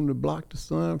moon to block the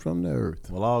sun from the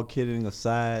earth. Well, all kidding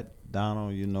aside,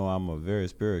 Donald, you know I'm a very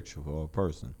spiritual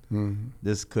person.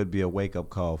 This could be a wake-up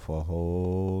call for a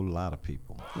whole lot of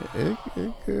people. It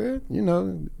could, you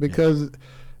know, because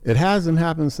it hasn't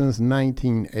happened since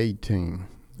 1918.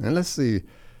 And let's see,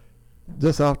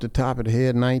 just off the top of the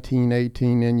head,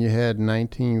 1918, then you had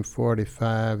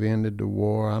 1945, ended the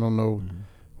war. I don't know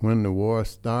when the war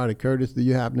started. Curtis, do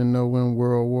you happen to know when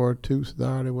World War II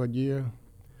started, what year?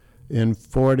 In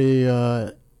 40,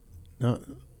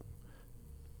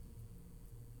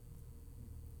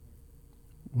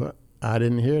 what? I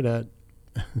didn't hear that.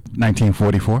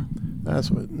 1944. That's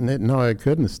what. No, it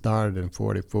couldn't have started in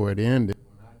 44. It ended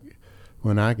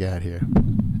when I got here.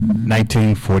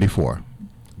 1944.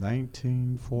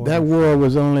 1944. That war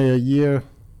was only a year.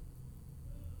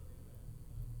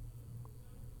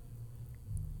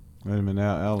 Wait a minute,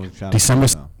 Alan's trying December.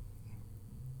 to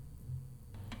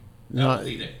No,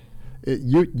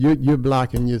 you're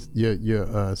blocking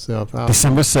yourself out.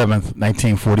 December 7th,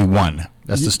 1941.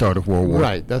 That's the start of World War.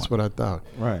 Right, that's what I thought.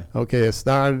 Right. Okay, it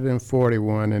started in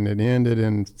 41 and it ended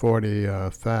in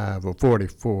 45 or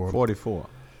 44. 44.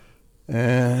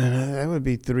 And that would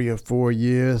be 3 or 4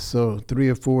 years. So 3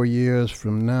 or 4 years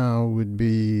from now would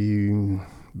be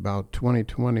about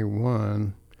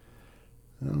 2021.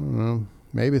 I don't know.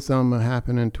 Maybe something will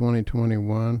happen in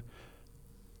 2021.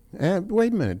 And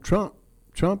wait a minute, Trump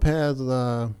has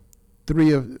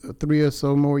three or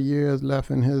so more years left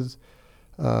in his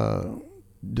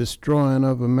destroying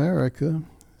of America.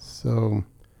 So,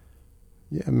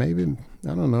 yeah, maybe,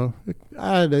 I don't know.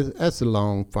 That's a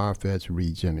long, far-fetched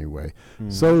reach anyway.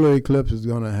 Solar eclipse is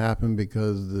going to happen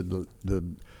because the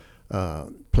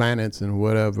planets and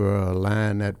whatever are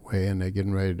aligned that way, and they're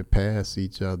getting ready to pass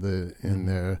each other in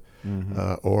their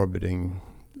orbiting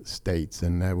states,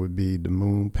 and that would be the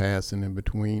moon passing in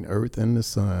between Earth and the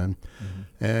sun.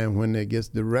 And when it gets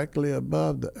directly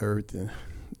above the Earth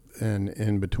and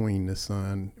in between the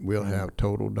sun, we'll have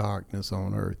total darkness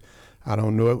on Earth. I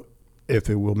don't know if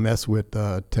it will mess with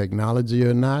technology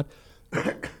or not.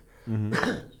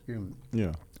 Excuse vacuum.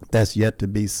 Yeah. That's yet to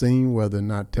be seen whether or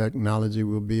not technology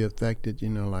will be affected,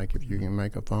 like if you can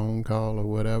make a phone call or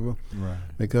whatever. Right.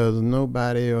 Because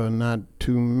nobody or not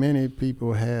too many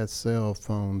people had cell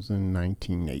phones in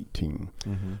 1918.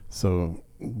 Mm-hmm. So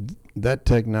that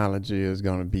technology is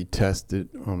going to be tested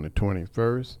on the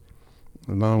 21st,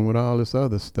 along with all this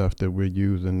other stuff that we're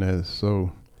using that's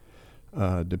so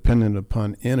dependent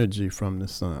upon energy from the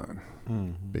sun,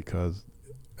 because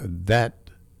that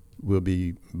will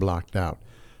be blocked out.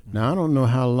 Now, I don't know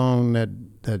how long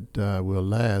that will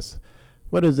last.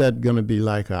 What is that going to be,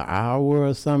 like an hour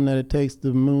or something that it takes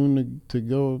the moon to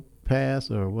go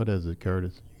past, or what is it,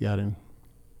 Curtis? You got him?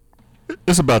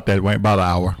 It's about that way, about an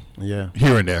hour. Yeah.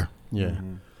 Here and there. Yeah.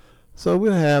 Mm-hmm. So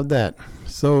we'll have that.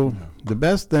 So the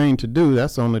best thing to do,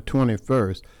 that's on the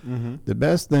 21st. Mm-hmm. The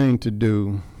best thing to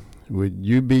do would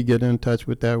you be get in touch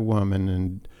with that woman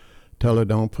and tell her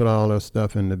don't put all her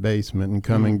stuff in the basement and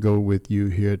come and go with you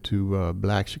here to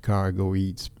Black Chicago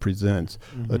Eats presents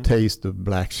A Taste of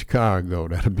Black Chicago.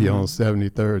 That'll be on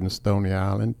 73rd and Stony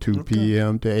Island, 2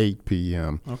 p.m. to 8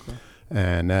 p.m. Okay.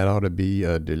 And that ought to be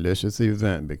a delicious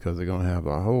event because they're going to have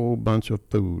a whole bunch of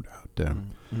food out there.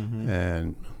 Mm-hmm.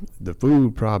 And the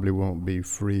food probably won't be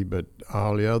free, but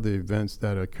all the other events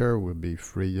that occur will be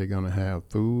free. You're going to have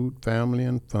food, family,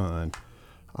 and fun.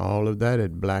 All of that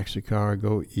at Black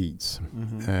Chicago Eats.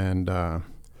 Mm-hmm. And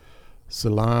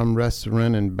Salam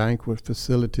Restaurant and Banquet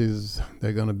Facilities,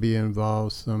 they're going to be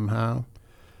involved somehow.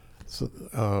 So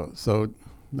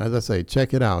as I say,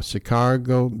 check it out.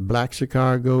 Black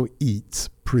Chicago Eats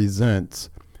presents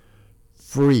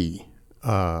free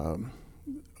on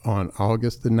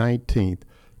August the 19th,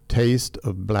 Taste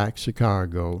of Black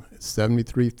Chicago,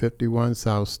 7351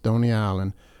 South Stony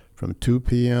Island, from 2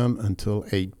 p.m. until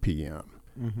 8 p.m.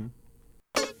 Mm-hmm.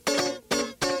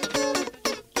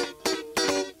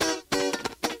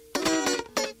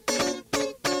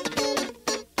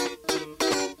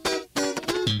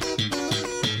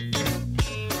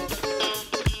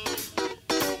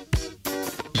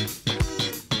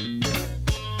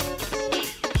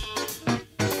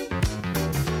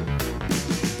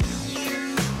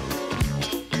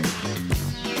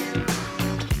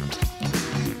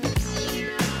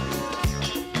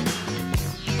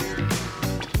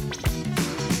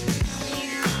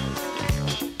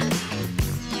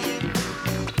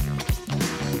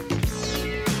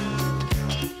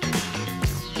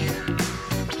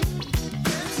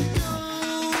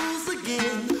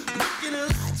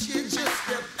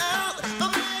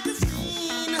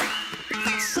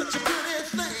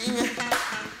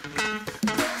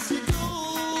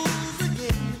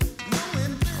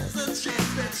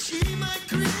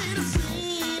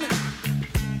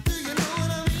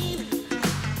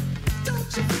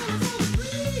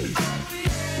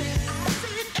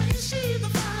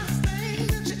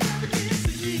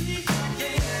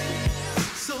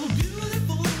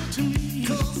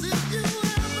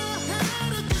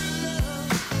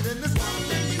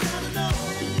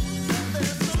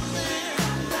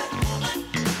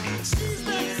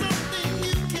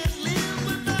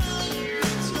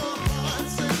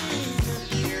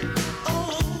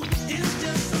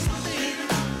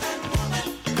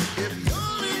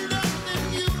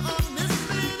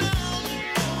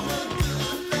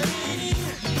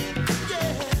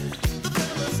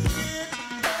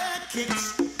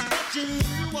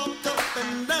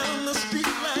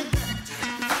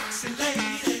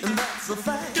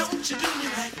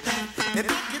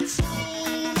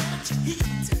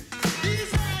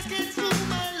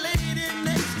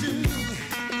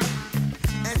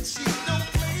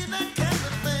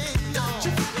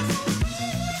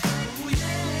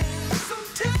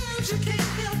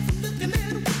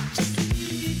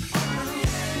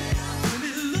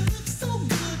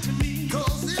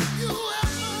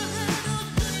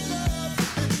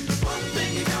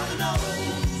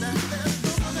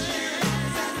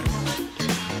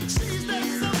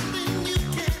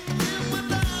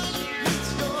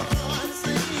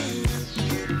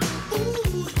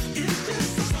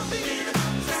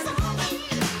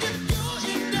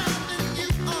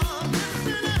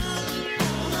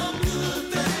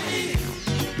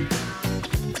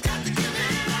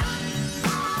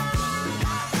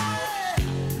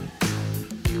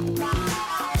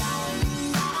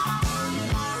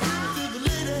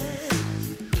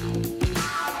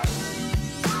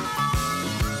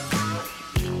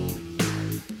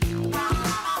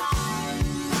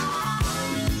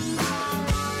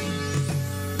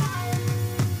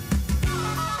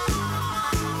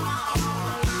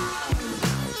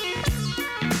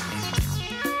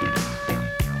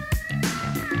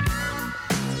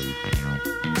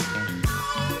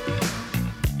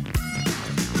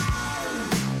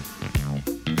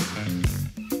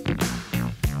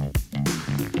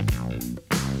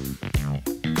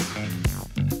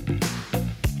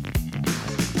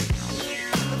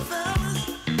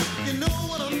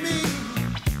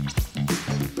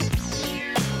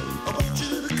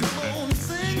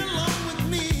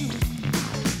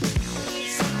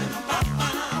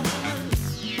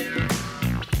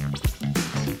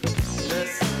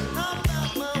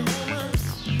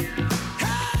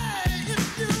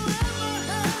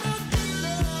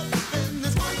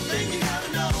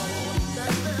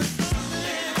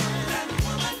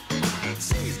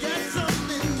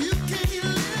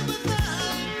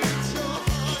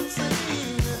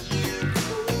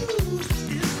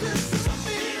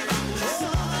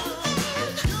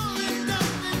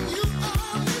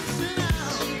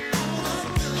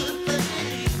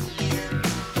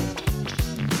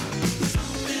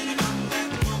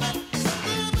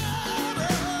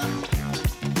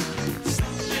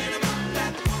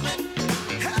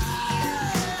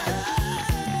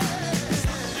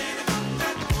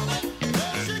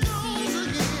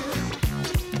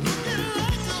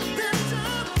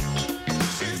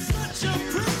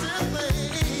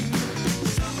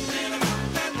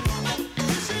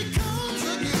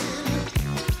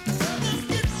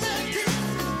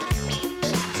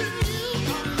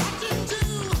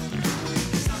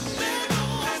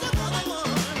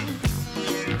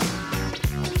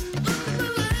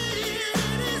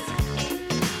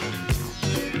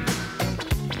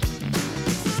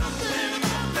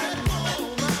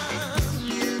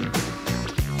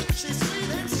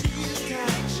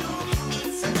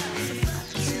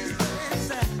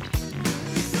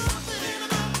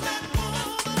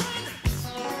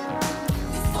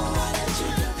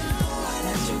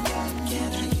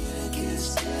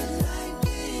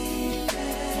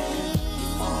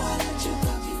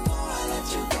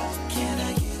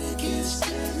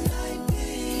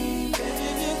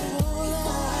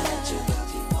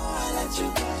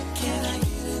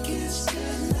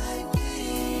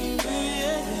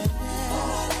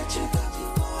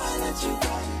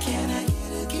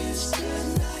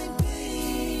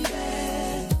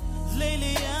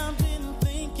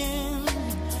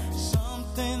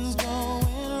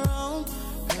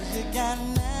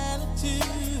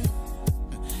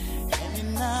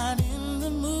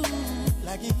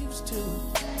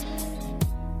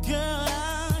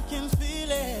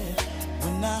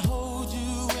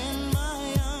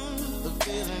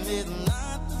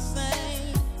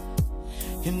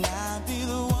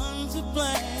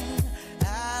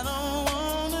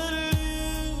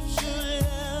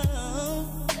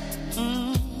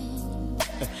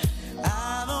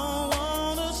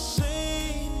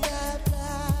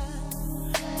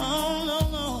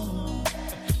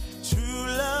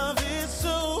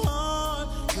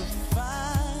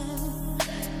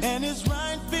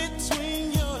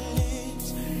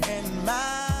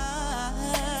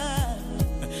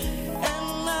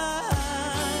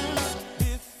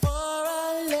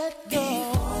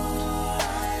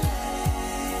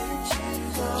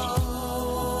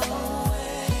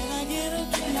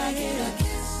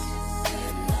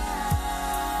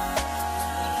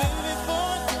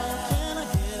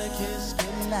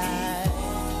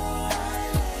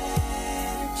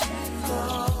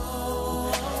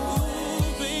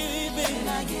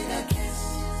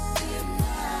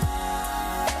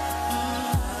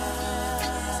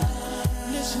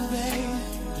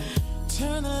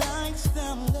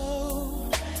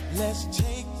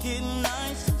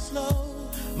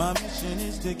 My mission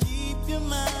is to keep you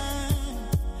mine.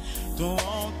 Don't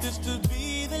want this to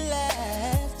be the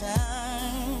last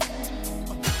time.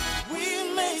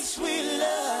 We make sweet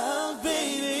love,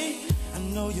 baby. I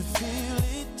know you feel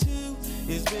it too.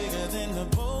 It's bigger than the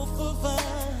both of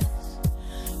us.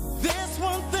 There's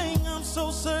one thing I'm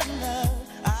so certain of.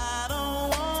 I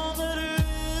don't wanna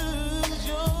lose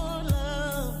your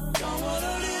love. Don't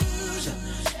wanna lose you.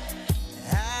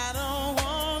 I don't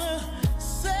wanna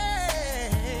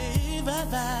say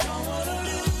bye-bye. Don't wanna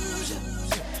lose you.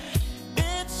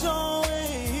 It's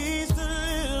always the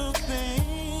little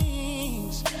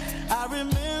things I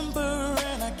remember,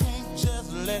 and I can't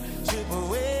just let slip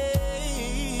away.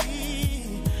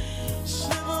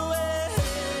 Slip away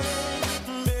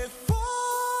before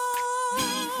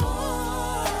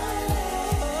I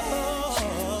let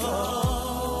you go.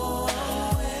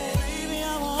 Baby, I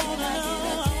wanna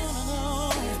know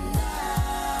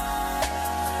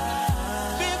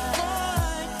before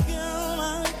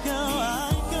I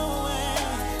go and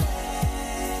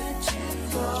let you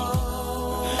go.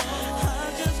 I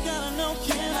just gotta know,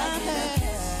 can I have?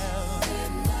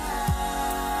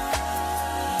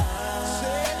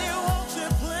 Teddy, won't you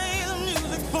play the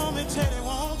music for me? Teddy,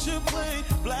 won't you play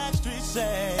Blackstreet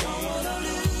Say? Don't wanna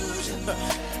lose you.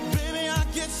 Baby, I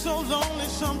get so lonely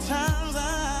sometimes. I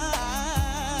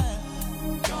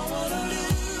don't wanna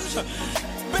lose you.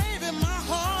 Baby, my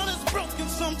heart is broken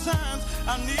sometimes.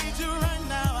 I need you right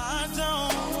now. I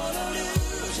don't wanna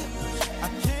lose you. I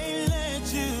can't let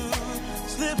you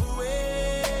slip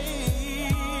away.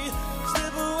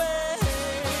 Slip away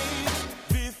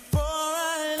before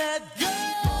I let go.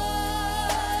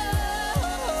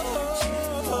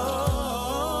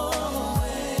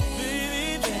 Baby,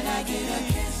 can I get a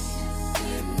kiss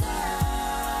tonight?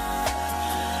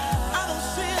 I don't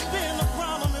see it being a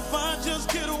problem if I just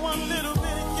get one little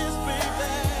bitty kiss, baby.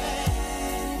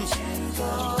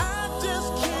 I just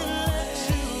can't let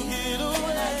you get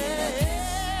away.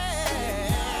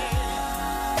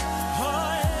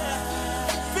 Oh yeah,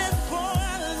 before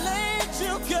I let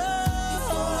you go.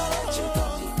 Before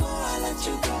I let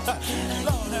you go.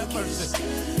 Lord have mercy.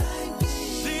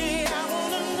 See, I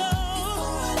wanna know.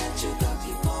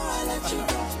 Before I let you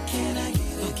go. Can I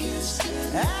get a kiss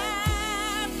tonight?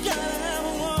 I've gotta have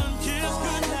one kiss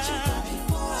goodnight.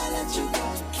 Before I let you go.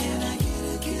 Can I get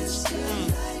a kiss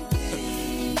tonight,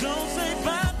 baby? Don't say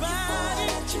bye-bye. Before I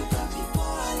let you go.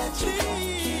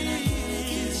 Can I get a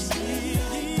kiss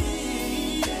tonight, baby?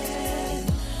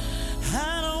 I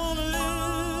don't wanna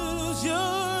lose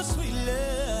your sweet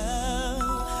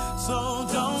love, so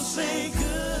don't say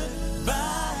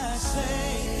goodbye,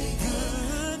 say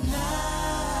goodnight.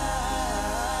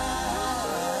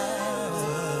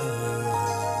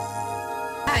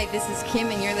 Hi, this is Kim,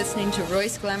 and you're listening to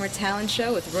Royce Glamour Talent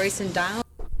Show with Royce and Donald.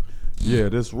 Yeah,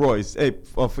 this Royce. Hey,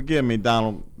 forgive me,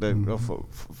 Donald, that,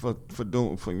 for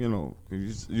doing, you know,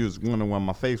 you was wondering why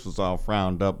my face was all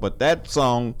frowned up. But that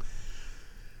song,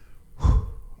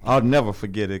 I'll never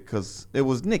forget it because it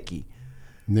was Nikki.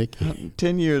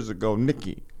 10 years ago,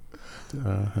 Nikki.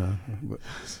 Man,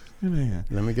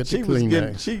 Let me get the she was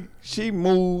Kleenex. she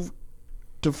moved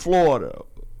to Florida.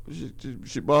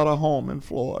 She bought a home in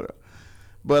Florida.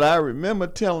 But I remember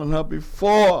telling her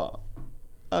before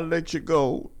I let you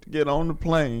go to get on the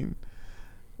plane,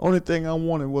 only thing I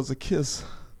wanted was a kiss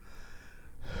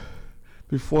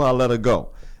before I let her go.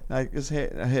 I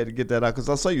had to get that out because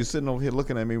I saw you sitting over here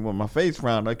looking at me with my face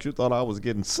frowned like you thought I was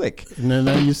getting sick. And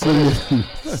now you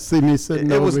see me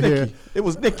sitting over here. It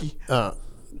was Nikki.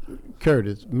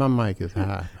 Curtis, my mic is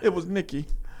high. It was Nikki.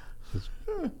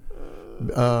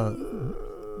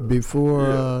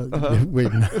 Before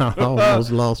wait, now I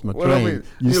almost lost my train. I mean,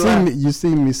 you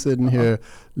see me sitting here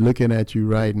looking at you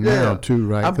right now too,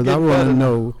 right? Because I want to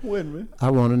know. Wait a minute. I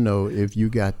want to know if you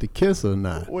got the kiss or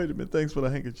not. Wait a minute. Thanks for the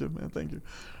handkerchief, man. Thank you.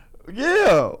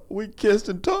 Yeah, we kissed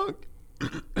and talked.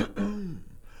 We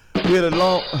had a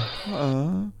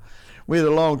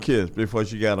long kiss before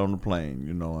she got on the plane,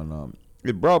 you know, and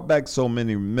it brought back so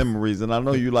many memories, and I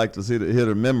know you like to hear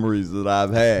the memories that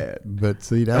I've had. But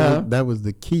see, that was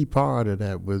the key part of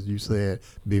that was you said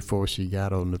before she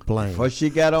got on the plane. Before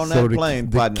she got on that plane,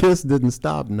 the partner. kiss didn't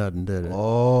stop nothing, did it?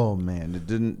 Oh man, it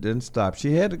didn't stop.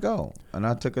 She had to go, and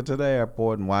I took her to the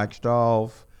airport and waxed her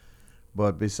off.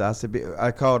 But besides,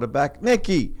 I called her back,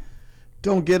 Nikki,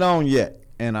 don't get on yet,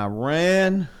 and I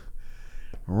ran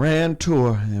to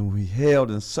her, and we held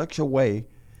in such a way.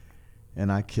 And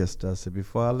I kissed her. I said,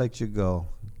 before I let you go,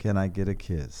 can I get a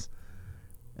kiss?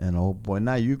 And oh boy,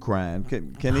 now you crying.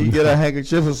 Can he get a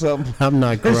handkerchief or something? I'm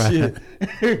not crying.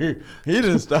 He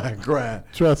didn't start crying.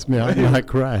 Trust me, I'm not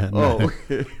crying. Oh,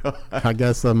 okay. I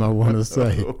got something I want to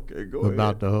say Okay, go about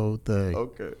ahead. the whole thing.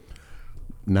 Okay.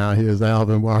 Now here's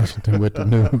Alvin Washington with the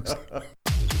news.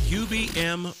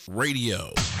 UBM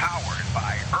Radio. Powered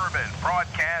by Urban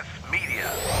Broadcast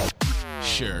Media.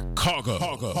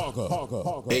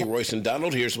 Chicago. Hey, Royce and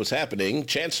Donald, here's what's happening.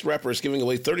 Chance the Rapper is giving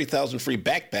away 30,000 free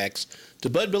backpacks to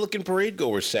Bud Billiken parade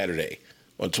goers Saturday.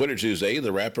 On Twitter Tuesday,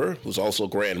 the rapper, who's also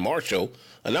Grand Marshal,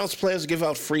 announced plans to give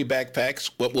out free backpacks.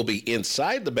 What will be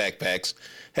inside the backpacks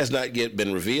has not yet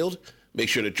been revealed. Make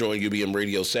sure to join UBM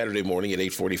Radio Saturday morning at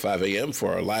 8:45 a.m.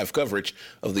 for our live coverage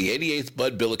of the 88th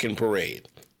Bud Billiken Parade.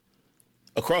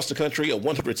 Across the country, a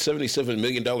 $177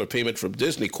 million payment from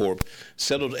Disney Corp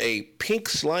settled a pink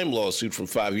slime lawsuit from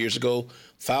 5 years ago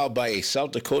filed by a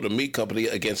South Dakota meat company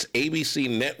against ABC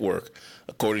Network,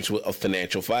 according to a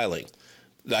financial filing.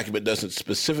 The document doesn't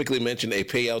specifically mention a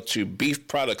payout to Beef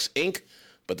Products, Inc.,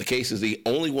 but the case is the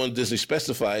only one Disney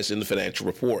specifies in the financial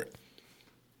report.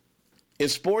 In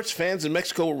sports, fans in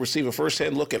Mexico will receive a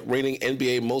first-hand look at reigning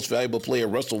NBA Most Valuable Player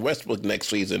Russell Westbrook next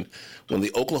season when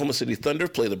the Oklahoma City Thunder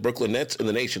play the Brooklyn Nets in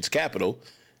the nation's capital.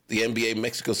 The NBA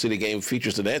Mexico City game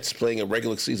features the Nets playing a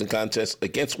regular season contest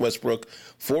against Westbrook,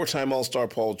 four-time All-Star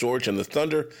Paul George, and the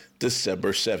Thunder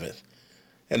December 7th.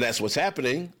 And that's what's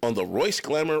happening on the Royce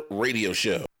Glamour Radio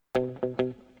Show.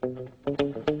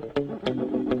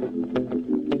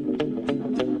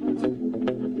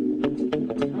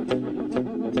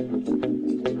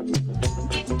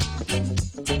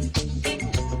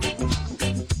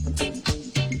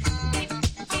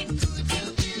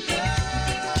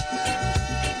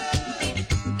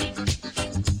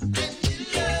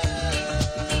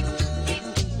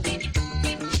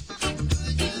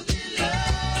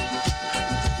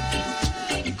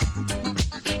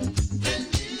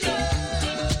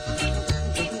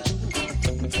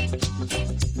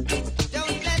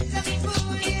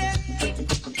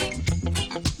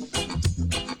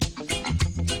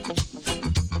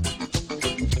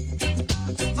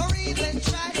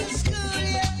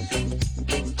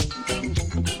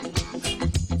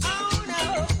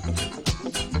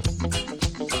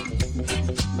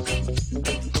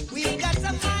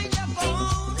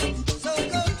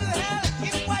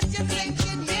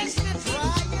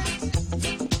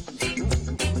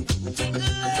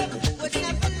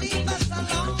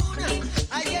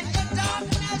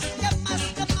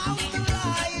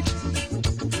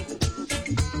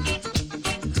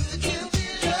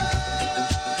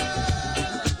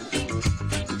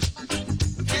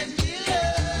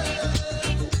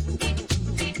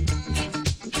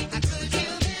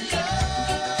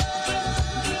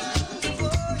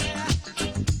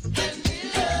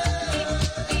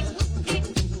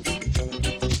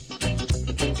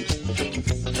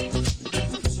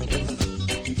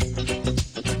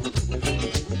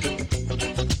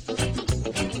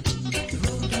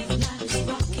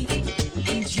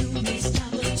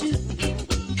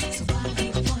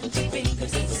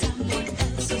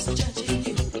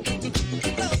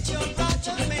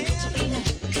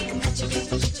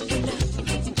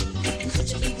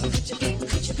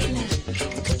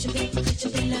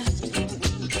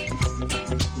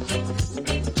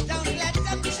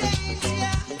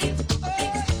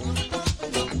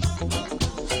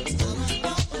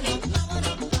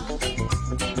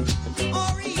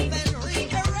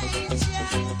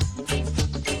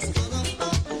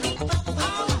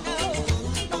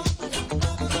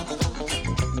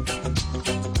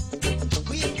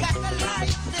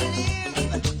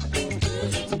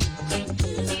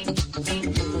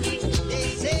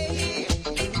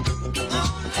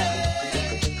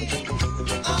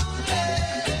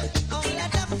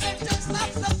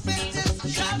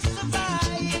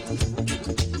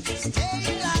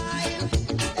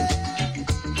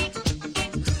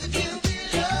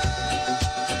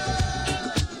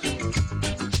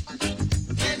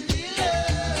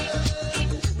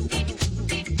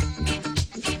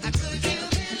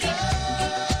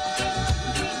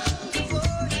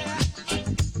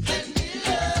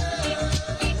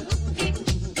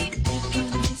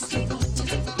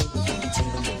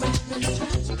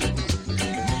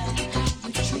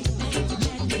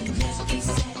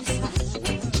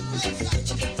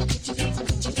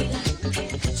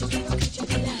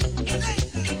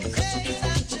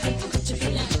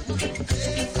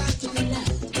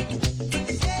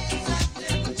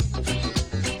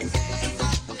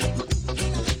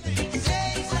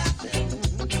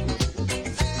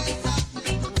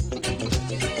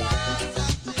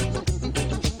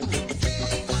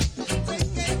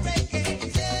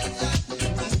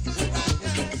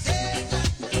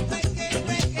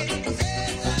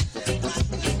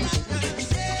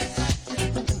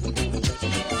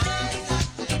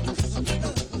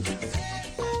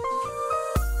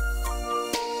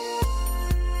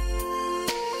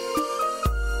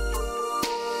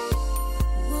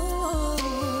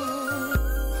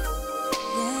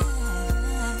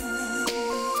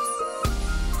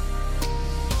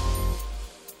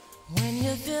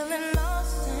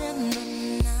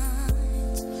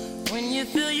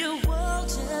 your world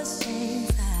just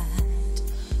ain't right.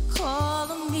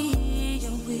 Call on me,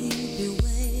 and we'll be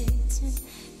waiting.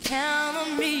 Count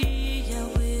on me,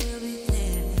 and we'll be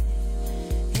there.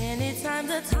 Anytime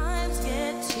the times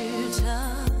get too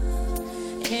tough,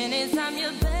 anytime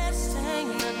your best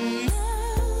ain't enough,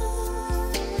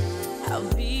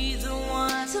 I'll be the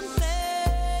one to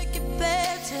make it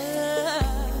better.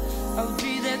 I'll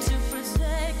be there to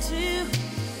protect you,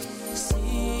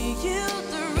 see you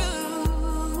through.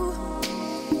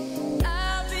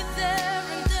 I'll be there,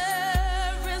 and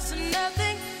there is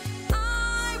nothing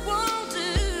I won't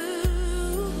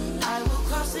do. I will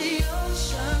cross the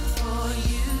ocean for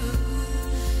you.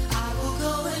 I will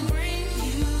go and bring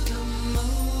you the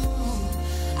moon.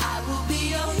 I will be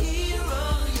your hero,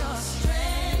 your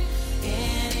strength,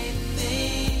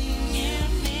 anything you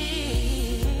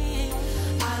need.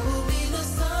 I will be the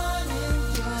sun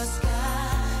in your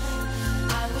sky.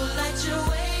 I will light your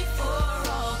way for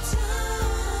all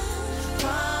time.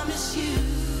 Promise you,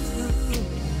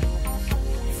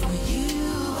 for you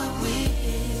I will.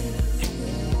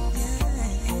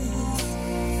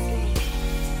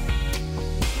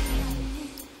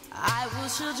 I will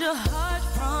shield your heart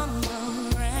from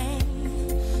the rain.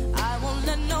 I won't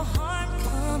let no harm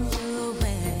come your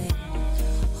way.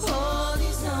 Oh,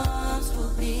 these arms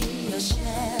will be your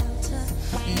shelter.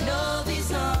 No,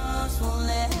 these arms won't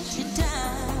let you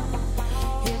down.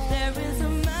 If there is a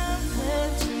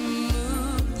mountain to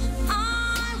move,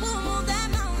 I will move that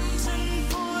mountain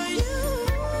for you.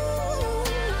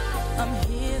 I'm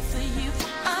here for you.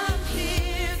 I'm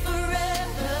here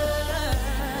forever.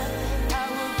 I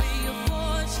will be your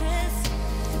fortress,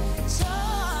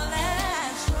 tall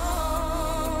and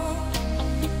strong.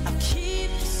 I'll keep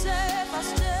you safe. I'll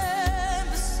stand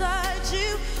beside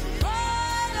you.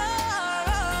 Right or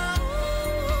wrong.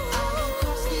 I will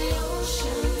cross the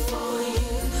ocean for you.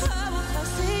 I will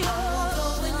cross the ocean. I will go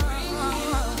and bring you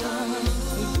the moon.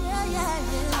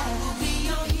 Yeah. I will be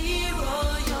your hero,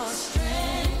 your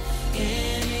strength,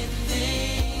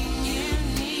 anything you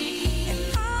need. And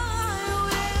I will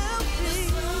be the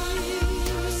sun in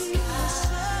your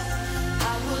sky. I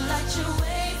will light your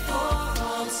way for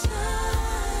all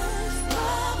time.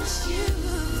 Promise you,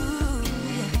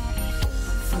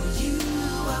 for you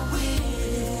I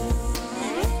will.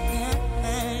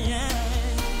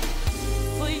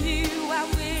 For you I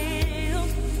will.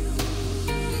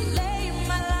 Lay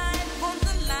my life on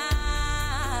the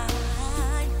line.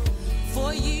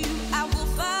 For you I will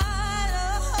fight.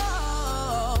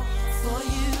 Oh, for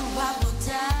you I will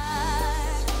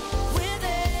die. With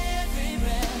every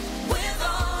breath, with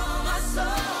all my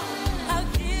soul, I'll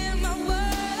give my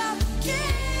word, I'll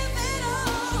give it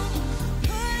all.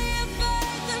 Put your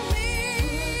faith in me,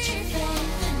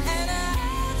 and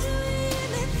I'll do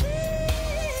anything.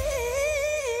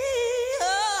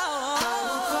 Oh, I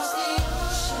will cross the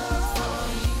ocean for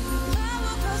you. I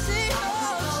will cross the ocean.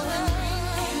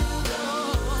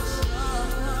 I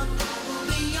will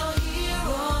be your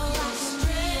hero, your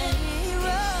strength,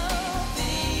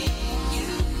 anything you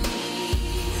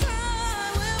need. I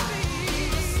will be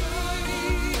the sun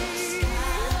in your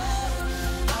sky.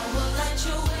 I will light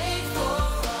your way for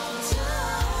all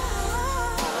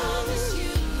time. Promise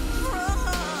you,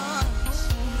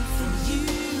 for you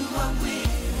I will.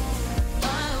 I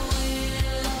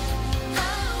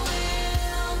will.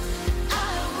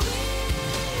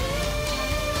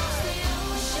 Cross the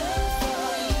ocean for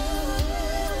you.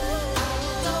 I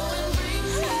will go and bring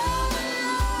you the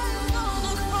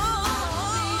moon. I will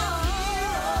be your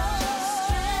hero, your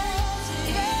strength,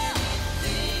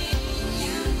 anything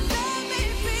you need. Let me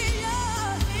be your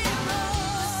hero. I will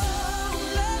be the sun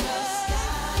in your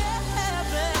sky. I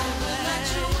will light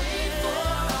your way for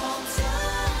all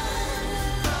time.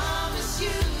 Promise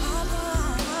you,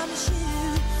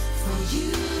 for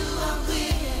you I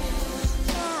will.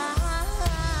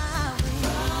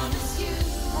 Promise you,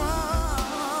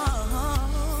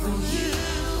 for you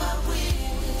I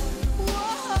will.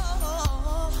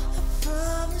 I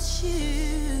promise you,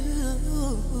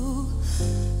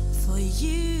 for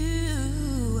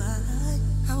you I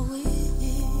will.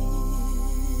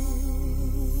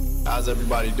 How's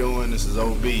everybody doing? This is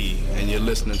OB, and you're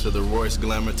listening to the Royce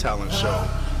Glamour Talent Show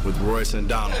with Royce and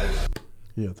Donald.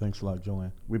 Yeah, thanks a lot,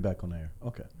 Joanne. We back on the air.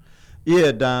 Okay.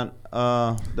 Yeah, Don.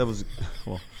 That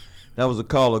was a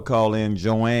caller call in,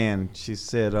 Joanne. She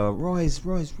said, Royce,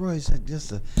 I just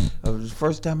the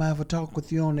first time I ever talked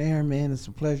with you on the air, man. It's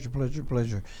a pleasure.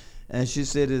 And she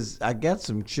said, I got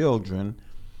some children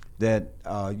that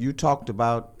you talked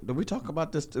about. Did we talk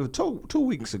about this 2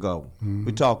 weeks ago? Mm-hmm.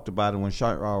 We talked about it when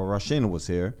Rashina was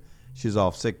here. She's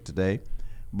off sick today.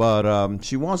 But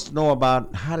she wants to know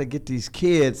about how to get these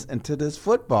kids into this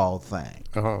football thing.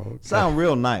 Oh, okay. Sound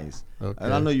real nice. Okay.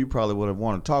 And I know you probably would have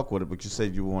wanted to talk with her, but you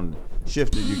said you wanted to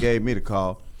shift it. You gave me the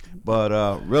call. But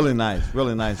really nice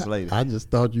lady. I just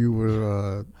thought you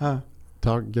were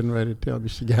getting ready to tell me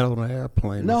she got on an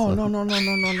airplane. No.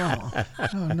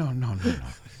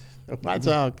 Watch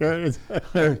out, Curtis.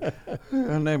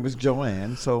 Her name is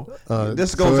Joanne. So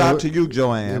this goes out to you,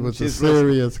 Joanne. It was She's a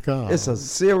serious call. It's a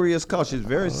serious call. She's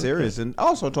very serious, and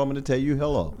also told me to tell you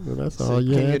hello. Well, that's all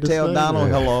you Can had you to tell say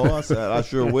Donald there. hello? I said I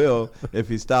sure will if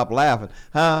he stopped laughing.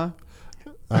 Huh?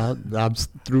 I'm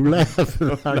through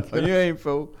laughing. No, you ain't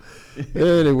fool.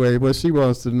 Anyway, what she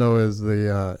wants to know is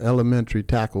the elementary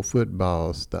tackle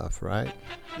football stuff, right?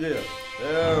 Yeah.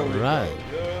 There we Right.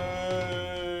 go. Yay.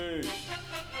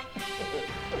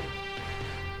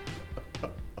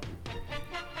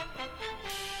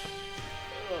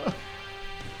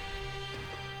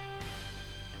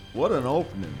 What an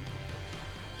opening.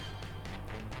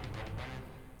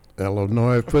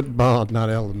 Elementary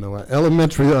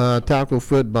tackle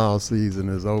football season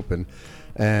is open,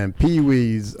 and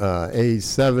Pee-wees age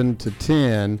 7 to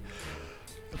 10,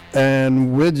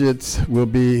 and widgets will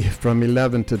be from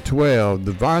 11 to 12.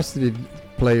 The varsity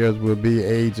players will be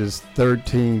ages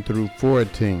 13 through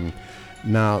 14.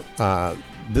 Now,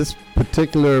 this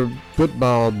particular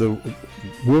football, the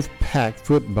Wolfpack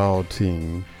football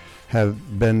team,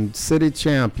 have been city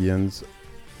champions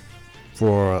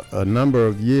for a number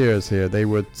of years here. They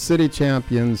were city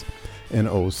champions in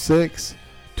 06,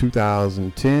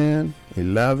 2010,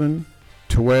 11,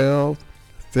 12,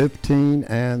 15,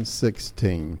 and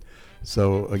 16.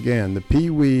 So again, the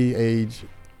Pee-wee age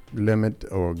limit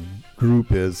or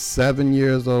group is 7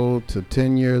 years old to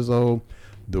 10 years old.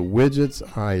 The widgets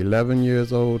are 11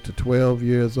 years old to 12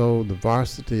 years old. The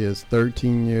varsity is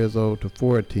 13 years old to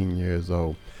 14 years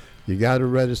old. You got to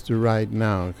register right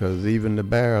now because even the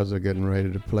Bears are getting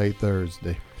ready to play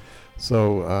Thursday.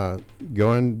 So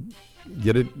go and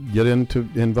get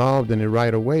involved in it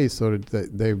right away so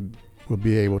that they will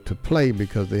be able to play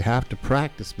because they have to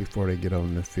practice before they get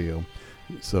on the field.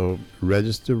 So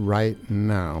register right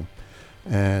now.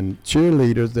 And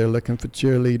cheerleaders, they're looking for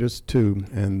cheerleaders too.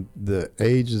 And the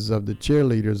ages of the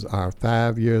cheerleaders are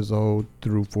 5 years old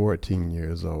through 14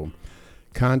 years old.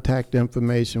 Contact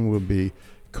information will be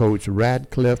Coach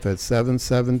Radcliffe at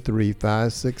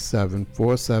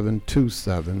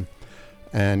 773-567-4727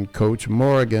 and Coach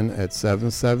Morgan at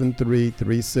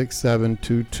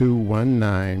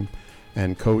 773-367-2219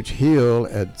 and Coach Hill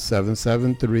at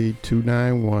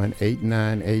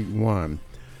 773-291-8981.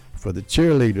 For the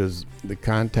cheerleaders, the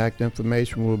contact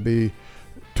information will be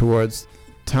towards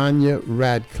Tanya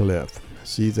Radcliffe.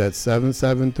 She's at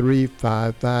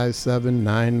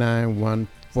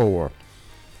 773-557-9914.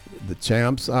 The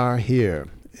champs are here.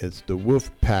 It's the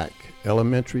Wolfpack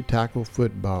elementary tackle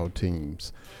football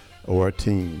teams or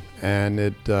team. And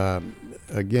it,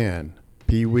 again,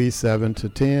 Pee-wee 7 to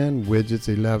 10, widgets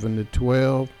 11 to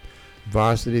 12,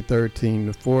 varsity 13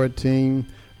 to 14.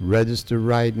 Register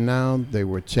right now. They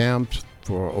were champs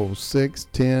for 06,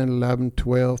 10, 11,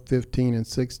 12, 15, and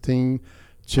 16.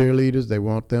 Cheerleaders, they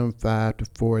want them 5 to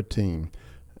 14.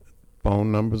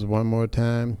 Phone numbers one more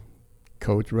time.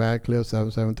 Coach Radcliffe,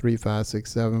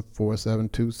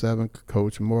 773-567-4727.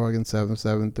 Coach Morgan,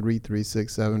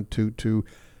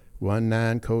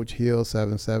 773-367-2219. Coach Hill,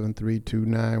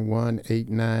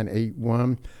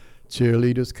 773-291-8981.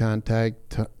 Cheerleaders,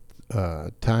 contact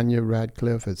Tanya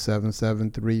Radcliffe at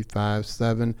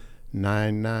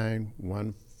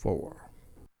 773-57-9914.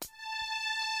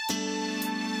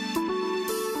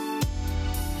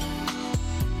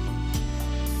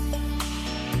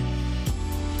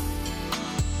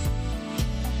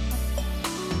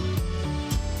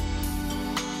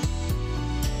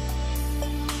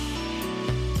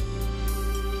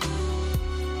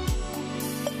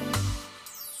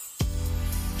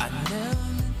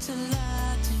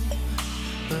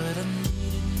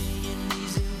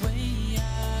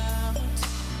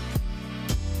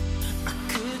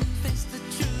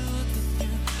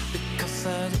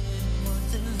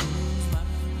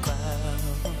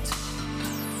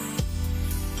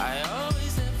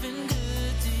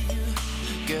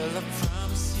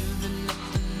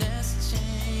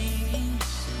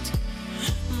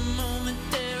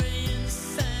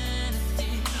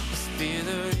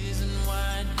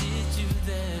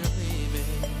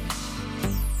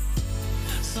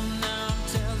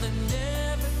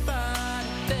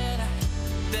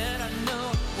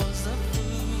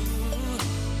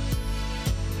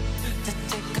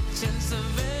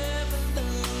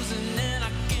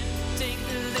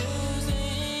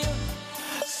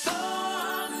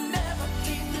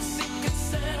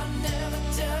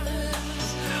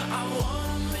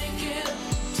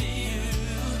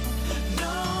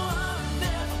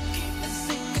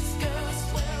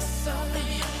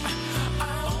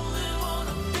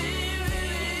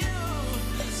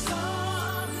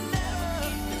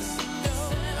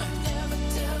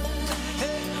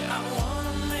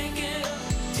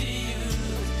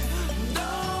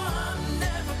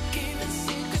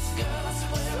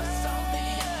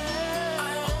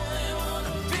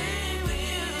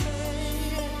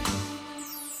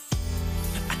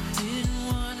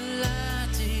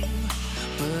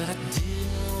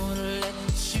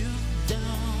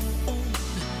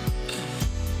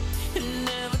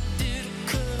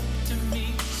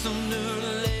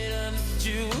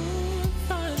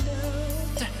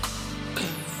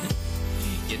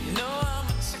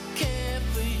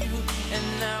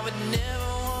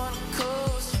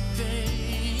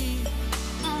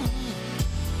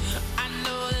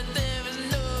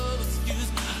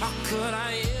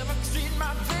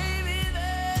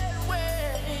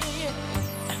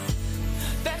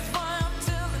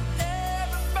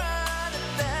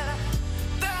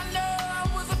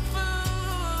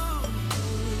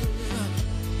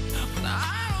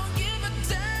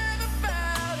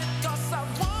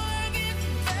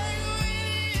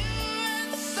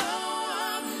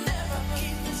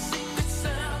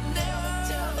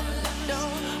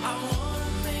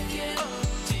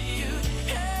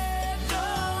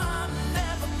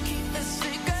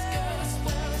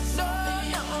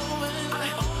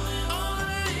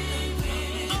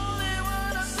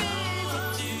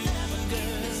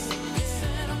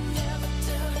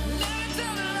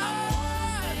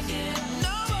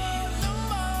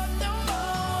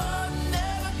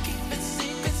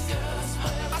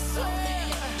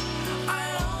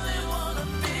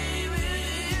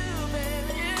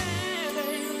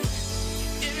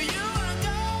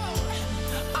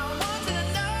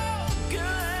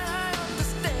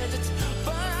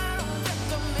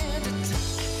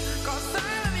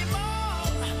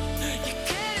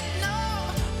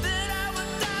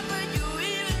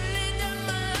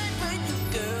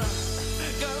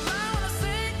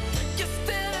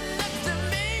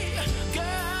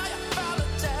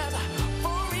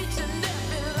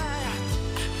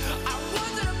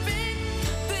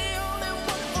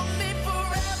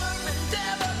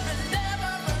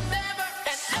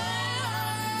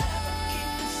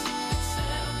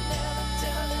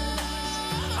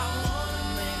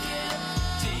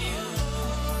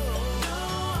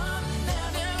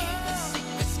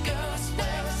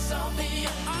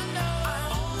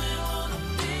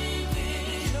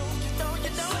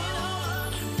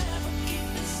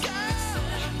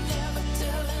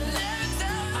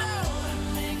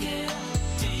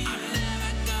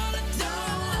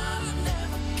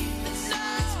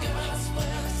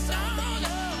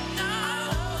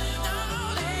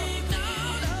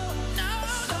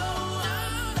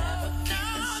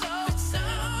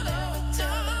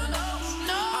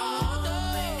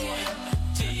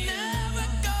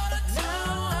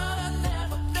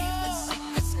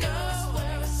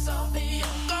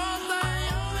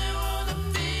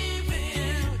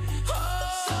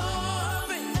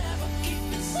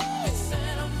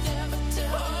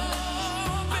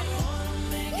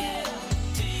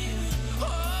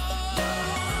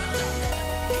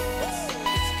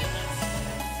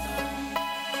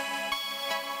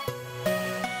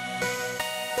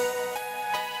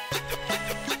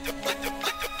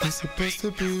 supposed to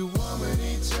be warming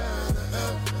each other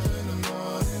up in the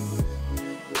morning.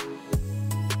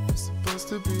 We're supposed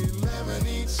to be loving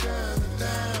each other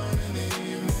down in the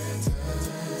evening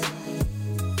time.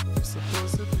 We're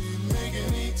supposed to be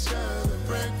making each other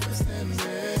breakfast in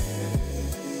bed.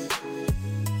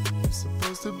 We're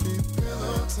supposed to be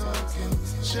pillow talking,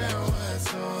 share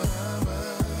what's on our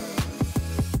mind.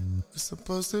 We're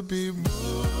supposed to be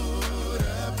booed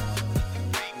up.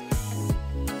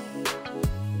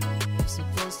 We're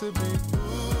supposed to be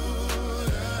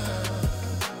booed up.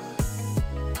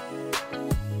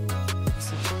 We're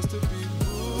supposed to be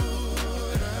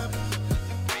booed up.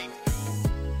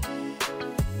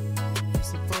 We're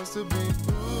supposed to be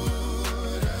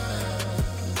booed up.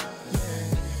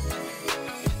 Yeah.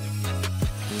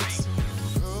 It's so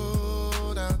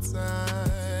cold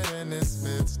outside and this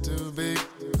bed's too big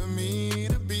for me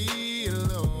to be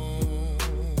alone.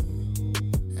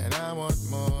 And I want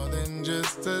more than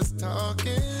just us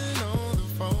talking on the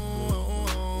phone.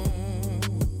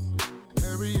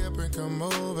 Hurry up and come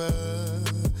over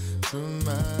to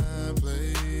my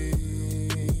place,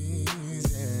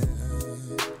 yeah.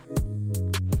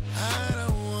 I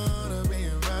don't wanna be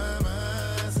by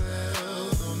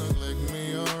myself. Don't neglect me,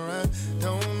 alright.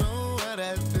 Don't know what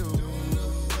I do.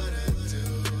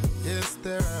 Yes,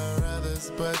 there are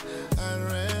others, but I'd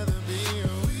rather be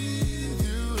with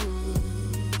you.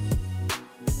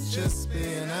 Just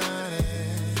being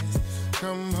honest.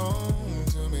 Come home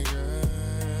to me, girl.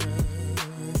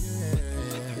 Yeah.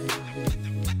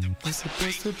 We're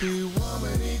supposed to be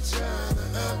warming each other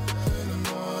up in the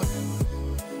morning.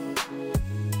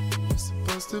 We're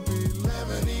supposed to be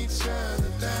loving each other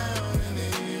down in the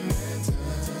evening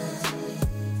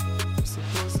time. We're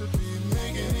supposed to be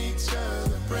making each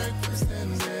other breakfast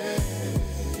in bed.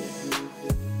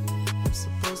 We're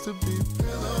supposed to be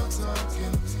pillow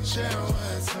talking, share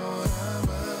what's on our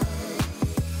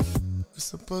mind. We're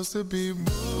supposed to be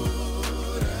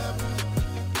booed up.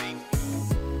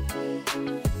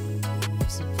 We're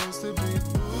supposed to be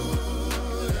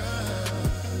booed up.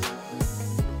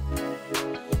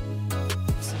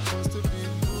 We're supposed to be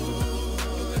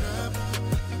booed up.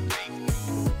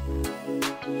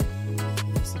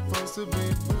 We're supposed to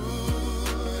be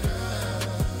booed up.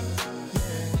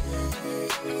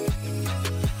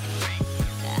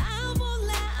 I won't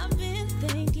lie, I've been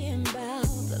thinking about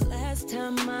the last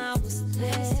time I was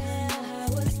there. I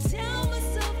tell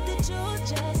myself that you're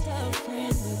just a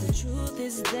friend, but the truth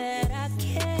is that I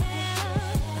care.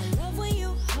 I love when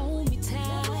you hold me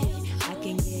tight. I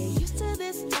can get used to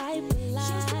this type of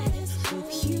life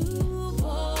with you,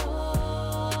 boy.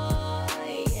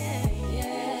 Yeah,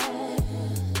 yeah.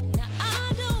 Now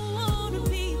I don't wanna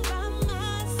be by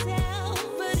myself,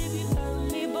 but if you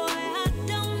hurt me, boy, I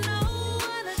don't know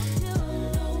what I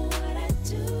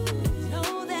do.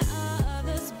 Know there are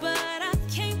others, but I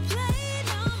can't play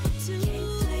number two.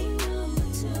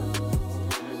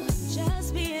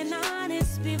 Just being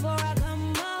honest before I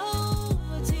come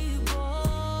over to you, boy.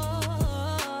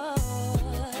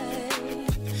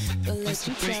 But We're let you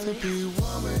supposed tell to it. be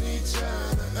warming each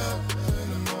other up in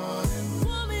the morning.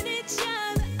 Warming each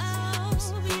other up,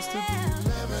 Supposed to be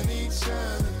loving each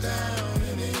other down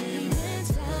in the evening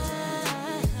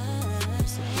time. We're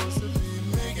supposed to be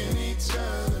making each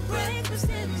other breakfast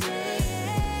in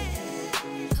bed.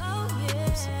 Oh, yeah.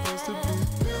 We're supposed to be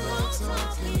pillow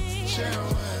talking, share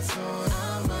what's on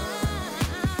our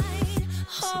mind.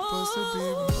 We're supposed to be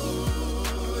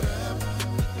booed up.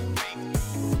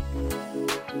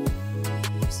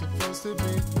 We're supposed to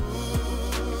be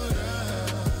booed up.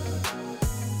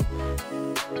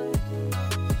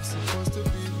 We're supposed to be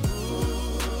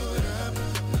booed up.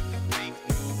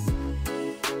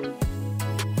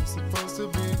 We're supposed to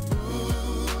be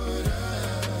booed up.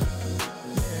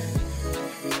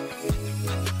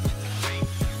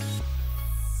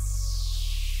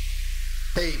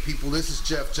 Hey people, this is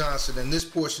Jeff Johnson, and this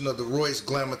portion of the Royce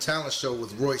Glamour Talent Show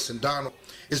with Royce and Donald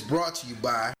is brought to you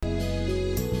by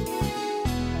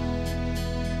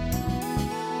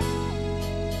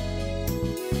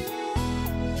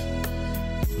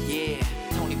Yeah,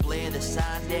 Tony Blair, the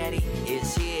sign daddy,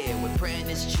 is here. We're printing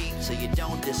is cheap, so you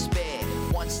don't despair.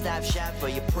 One-stop shop for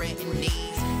your printing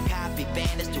needs. Copy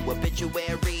banners to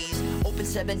obituaries. Open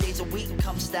 7 days a week,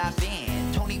 come stop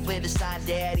in. Tony Blair, the sign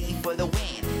daddy, for the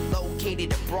win.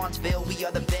 Located in Bronxville, we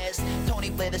are the best. Tony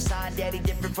Blair, the sign daddy,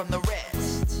 different from the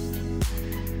rest.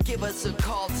 Give us a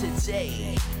call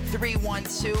today.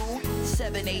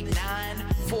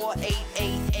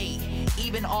 312-789-4888.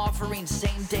 Even offering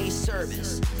same-day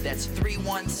service. That's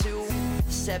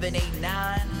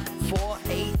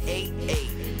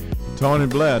 312-789-4888. Tony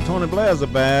Blair. Tony Blair's a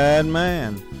bad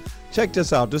man. Check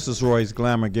this out. This is Royce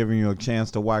Glamour giving you a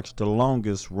chance to watch the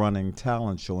longest running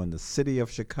talent show in the city of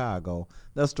Chicago.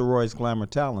 That's the Royce Glamour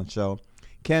Talent Show.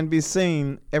 Can be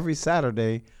seen every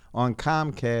Saturday on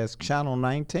Comcast Channel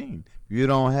 19. If you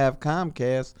don't have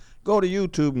Comcast, go to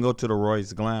YouTube and go to the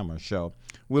Royce Glamour Show.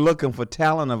 We're looking for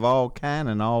talent of all kind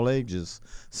and all ages.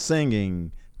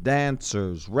 Singing,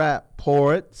 dancers, rap,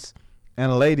 poets,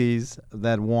 and ladies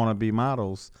that want to be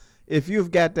models. If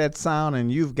you've got that sound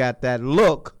and you've got that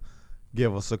look,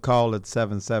 give us a call at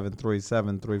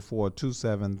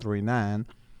 773-734-2739.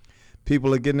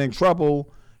 People are getting in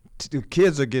trouble. The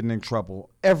kids are getting in trouble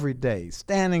every day,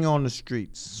 standing on the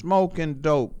streets, smoking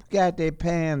dope, got their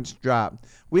pants dropped.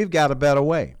 We've got a better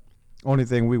way. Only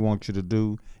thing we want you to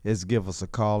do is give us a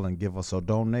call and give us a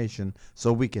donation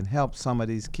so we can help some of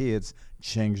these kids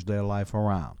change their life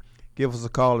around. Give us a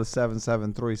call at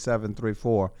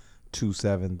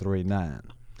 773-734-2739.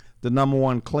 The number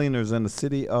one cleaners in the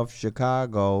city of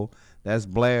Chicago, that's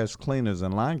Blair's Cleaners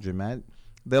and Laundromat.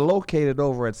 They're located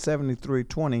over at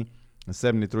 7320 and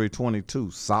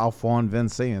 7322 South on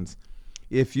Vincennes.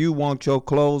 If you want your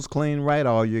clothes clean right,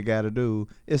 all you got to do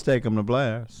is take them to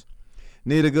Blair's.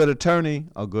 Need a good attorney,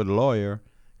 a good lawyer?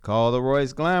 Call the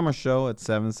Royce Glamour Show at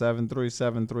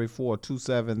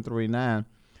 773-734-2739.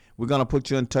 We're going to put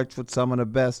you in touch with some of the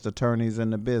best attorneys in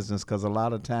the business because a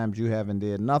lot of times you haven't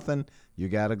did nothing. You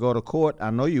got to go to court. I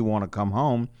know you want to come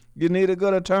home. You need a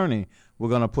good attorney. We're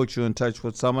going to put you in touch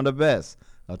with some of the best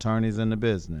attorneys in the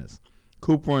business.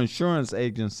 Cooper Insurance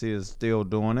Agency is still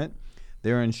doing it.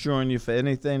 They're insuring you for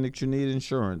anything that you need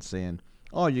insurance in.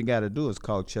 All you got to do is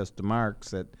call Chester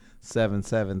Marks at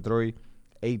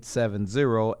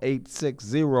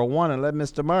 773-870-8601 and let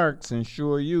Mr. Marks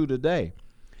insure you today.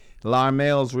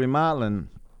 Larmel's Remodeling.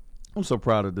 I'm so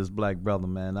proud of this black brother,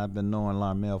 man. I've been knowing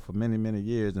Larmel for many, many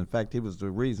years. In fact, he was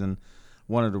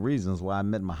one of the reasons why I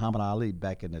met Muhammad Ali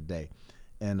back in the day.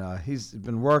 And he's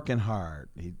been working hard.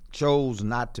 He chose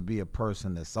not to be a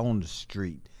person that's on the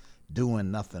street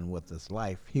doing nothing with his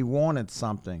life. He wanted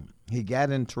something. He got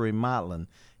into remodeling.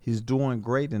 He's doing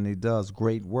great, and he does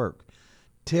great work.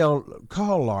 Call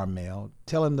Larmel.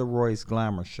 Tell him the Royce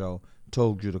Glamour Show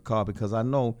told you to call, because I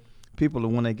know people,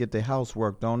 when they get their house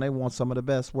worked on, they want some of the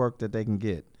best work that they can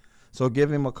get. So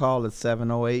give him a call at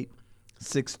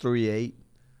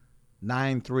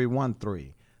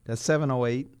 708-638-9313. That's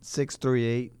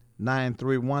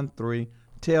 708-638-9313.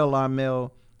 Tell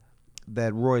Larmel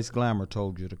that Royce Glamour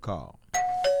told you to call.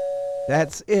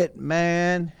 That's it,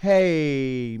 man.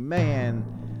 Hey, man.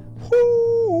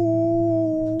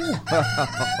 Whoo.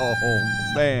 Oh,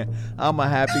 man. I'm a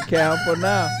happy camper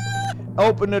now.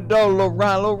 Open the door,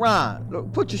 little Ron.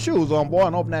 Look, put your shoes on, boy,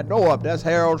 and open that door up. That's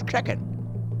Harold's Chicken.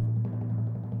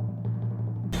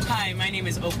 Hi, my name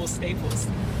is Opal Staples,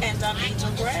 and I'm Angel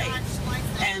Gray,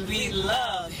 and we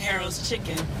love Harold's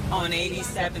Chicken on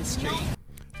 87th Street.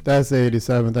 That's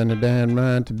 87th and the Dan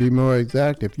Ryan, to be more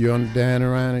exact. If you're on the Dan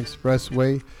Ryan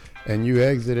Expressway and you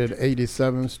exit at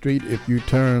 87th Street, if you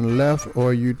turn left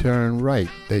or you turn right,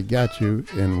 they got you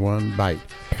in one bite.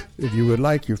 If you would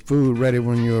like your food ready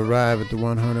when you arrive at the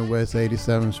 100 West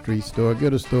 87th Street store,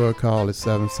 get a store call at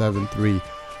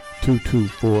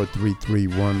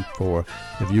 773-224-3314.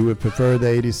 If you would prefer the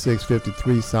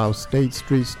 8653 South State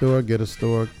Street store, get a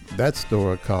store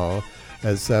call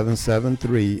at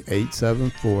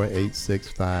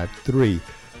 773-874-8653.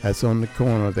 That's on the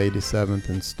corner of 87th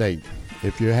and State.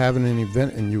 If you're having an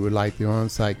event and you would like the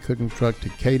on-site cooking truck to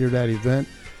cater that event,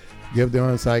 give the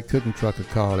on-site cooking truck a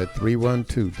call at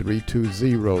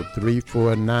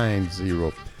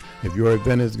 312-320-3490. If your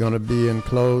event is going to be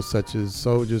enclosed, such as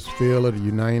Soldiers Field or the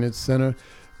United Center,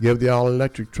 give the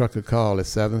all-electric truck a call at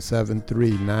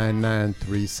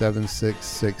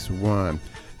 773-993-7661.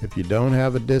 If you don't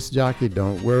have a disc jockey,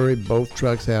 don't worry. Both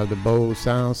trucks have the Bose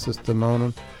sound system on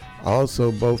them.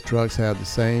 Also, both trucks have the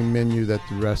same menu that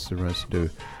the restaurants do.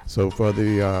 So for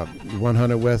the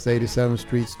 100 West 87th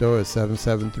Street store, it's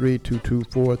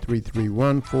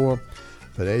 773-224-3314.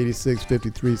 For the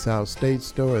 8653 South State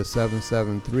store, it's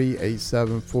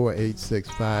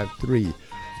 773-874-8653.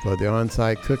 For the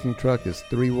on-site cooking truck, it's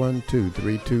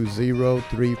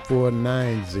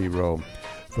 312-320-3490.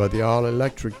 For the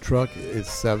all-electric truck, it's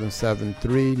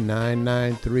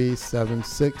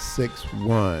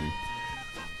 773-993-7661.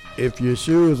 If your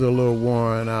shoes are a little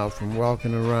worn out from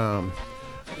walking around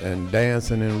and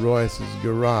dancing in Royce's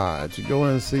garage, go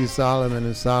and see Solomon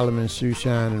and Solomon Shoe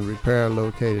Shine and Repair,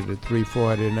 located at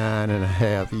 349 and a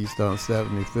half East on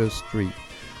 75th Street.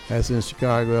 That's in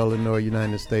Chicago, Illinois,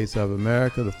 United States of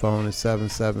America. The phone is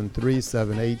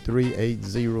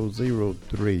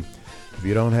 773-783-8003. If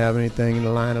you don't have anything in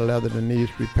the line of leather that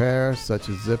needs repair, such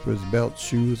as zippers, belts,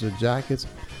 shoes, or jackets,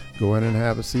 go in and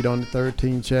have a seat on the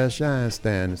 13 chair shine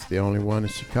stand. It's the only one in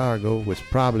Chicago, which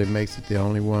probably makes it the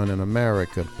only one in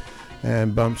America.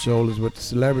 And bump shoulders with the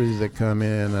celebrities that come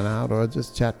in and out, or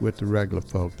just chat with the regular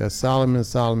folk. That's Solomon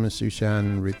Shoe Shine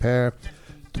and Repair,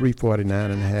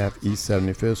 349 and a half East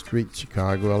 75th Street,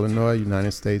 Chicago, Illinois,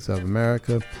 United States of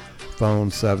America. Phone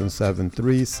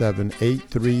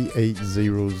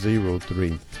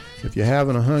 773-783-8003. If you're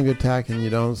having a hunger attack and you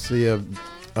don't see a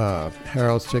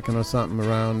Harold's Chicken or something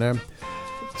around there,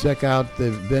 check out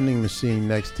the vending machine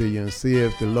next to you and see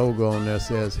if the logo on there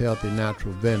says Healthy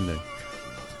Natural Vending.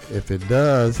 If it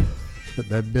does,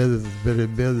 that business has been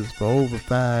in business for over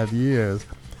 5 years,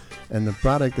 and the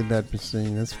product in that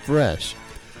machine is fresh.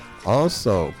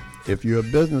 Also, if you're a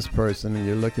business person and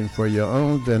you're looking for your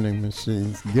own vending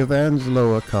machines, give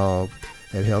Angelo a call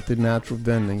at Healthy Natural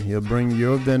Vending. He'll bring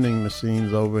your vending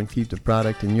machines over and keep the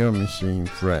product in your machine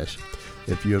fresh.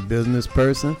 If you're a business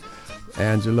person,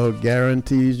 Angelo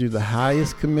guarantees you the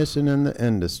highest commission in the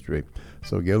industry.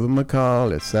 So give him a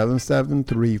call at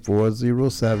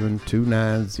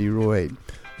 773-407-2908.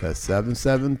 That's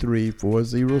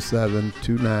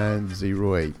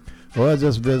 773-407-2908. Or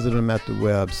just visit them at the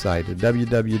website at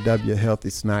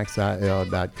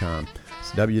www.healthysnacksil.com.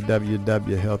 It's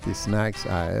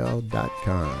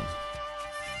www.healthysnacksil.com.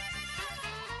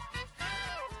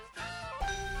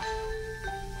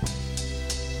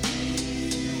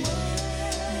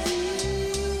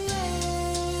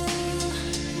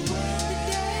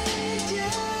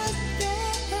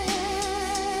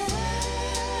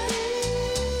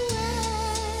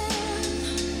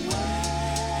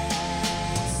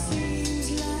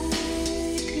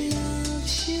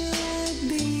 Should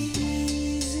be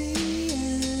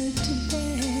easier to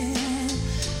bear,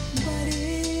 but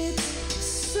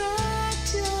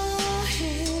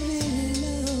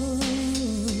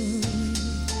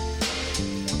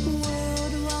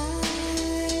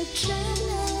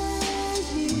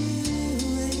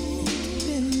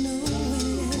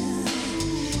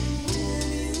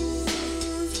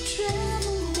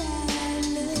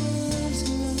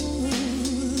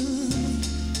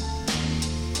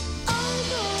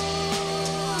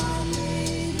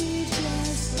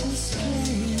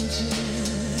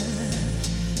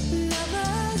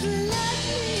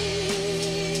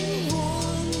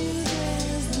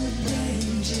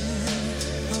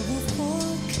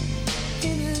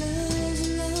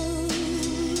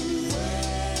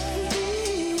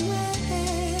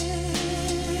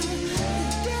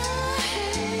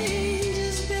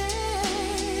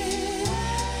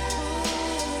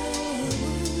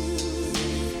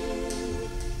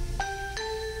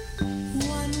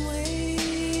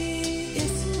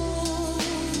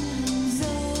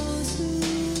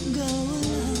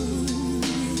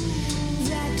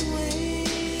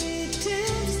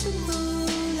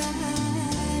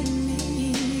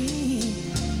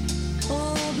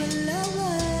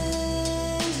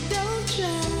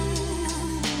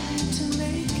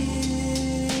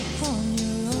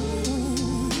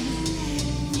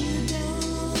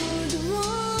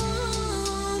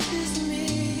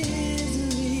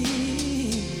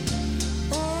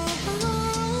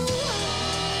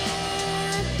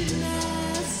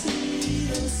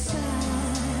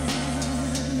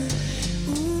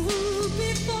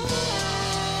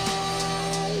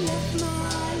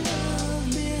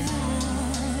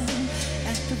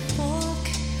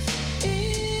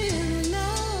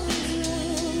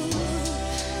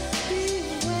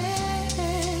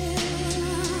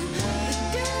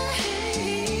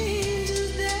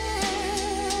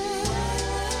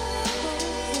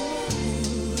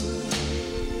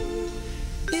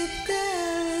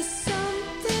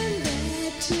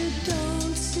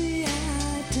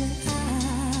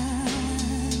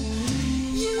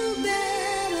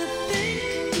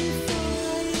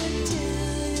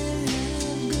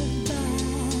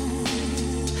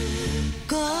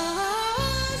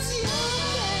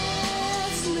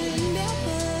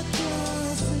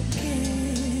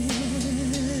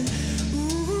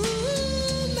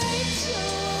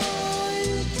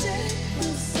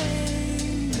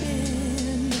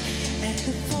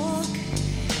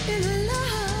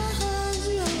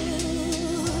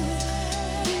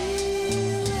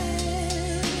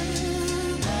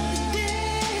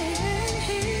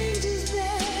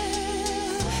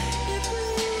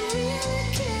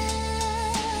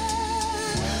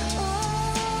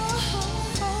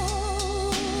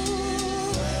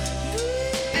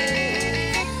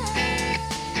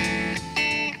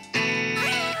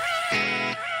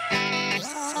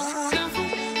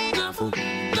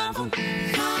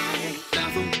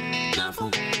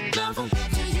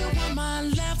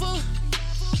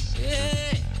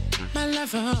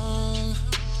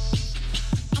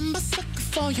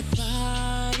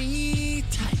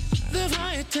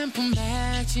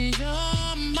that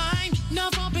you're mine.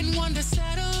 Never been one to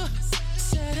settle.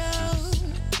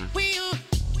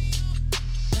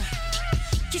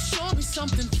 You showed me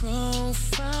something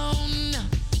profound.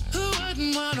 Who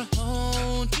wouldn't wanna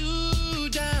hold you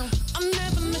down? I'll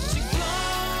never let you go.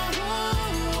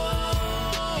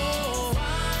 I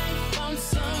found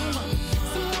someone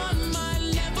my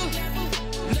level.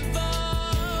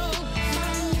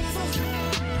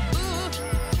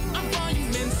 I'm on you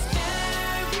in stereo.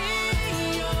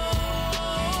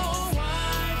 I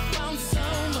found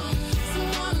someone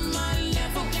my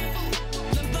level.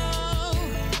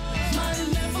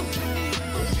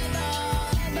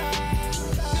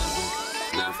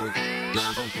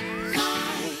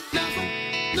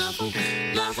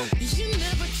 You're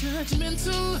never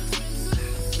judgmental.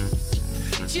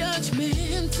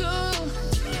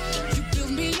 You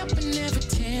build me up and never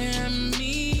tear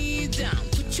me down.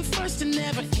 Put you first and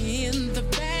never in the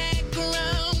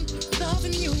background.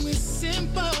 Loving you is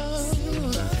simple,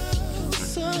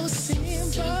 so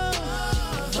simple.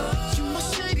 You my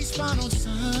shady spot on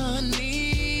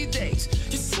sunny days.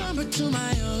 You're summer to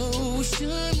my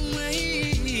ocean wave.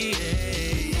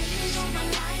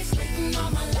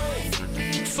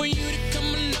 For you to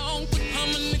come along with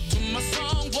harmony to my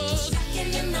song was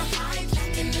lacking in the height.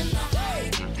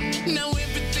 Now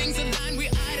everything's aligned, we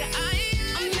eye to eye.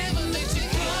 I'll never let you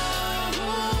go.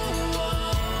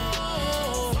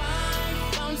 I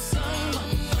found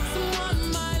someone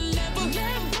my level,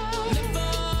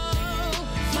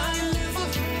 my level.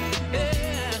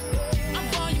 Yeah, I'm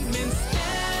volume in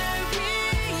stereo.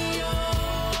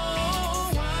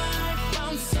 I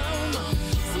found someone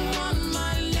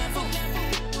my level.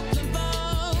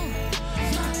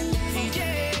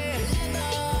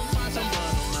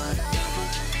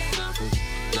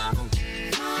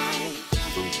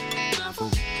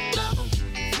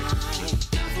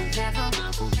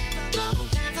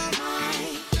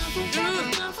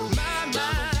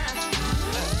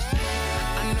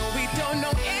 I know we don't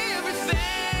know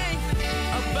everything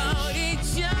about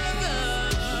each other,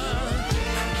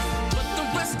 but the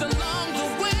rest along the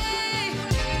way,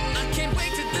 I can't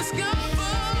wait to discover.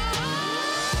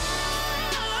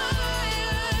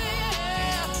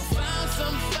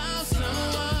 Found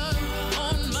someone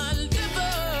on my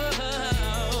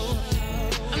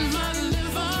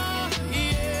level,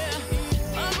 yeah.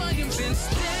 I'm volume in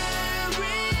stereo.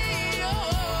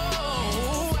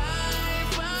 I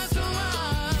found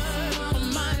someone on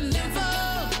my level.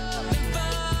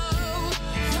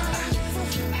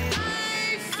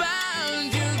 I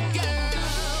found you, girl.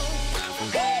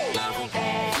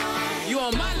 You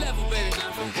on my level, baby.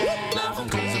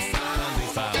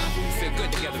 We feel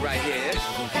good together right here.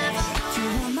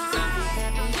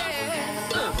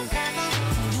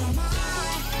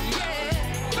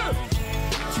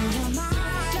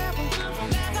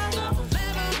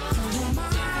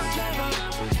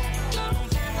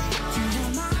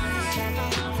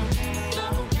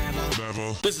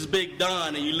 This is Big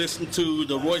Don, and you listen to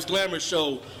the Royce Glamour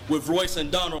Show with Royce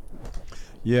and Donald.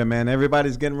 Yeah, man,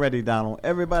 everybody's getting ready, Donald.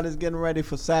 Everybody's getting ready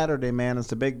for Saturday, man.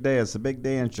 It's a big day. It's a big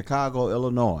day in Chicago,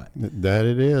 Illinois. That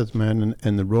it is, man.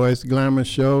 And the Royce Glamour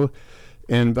Show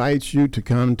invites you to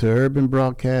come to Urban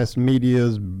Broadcast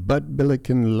Media's Bud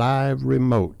Billiken Live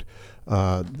Remote.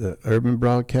 The Urban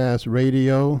Broadcast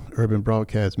Radio, Urban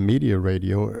Broadcast Media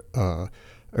Radio,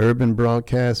 Urban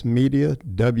Broadcast Media,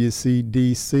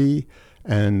 WCDC,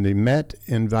 and the Met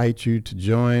invite you to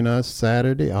join us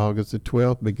Saturday, August the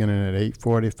 12th, beginning at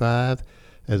 8:45,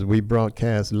 as we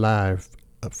broadcast live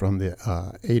from the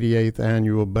 88th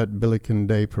Annual Bud Billiken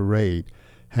Day Parade.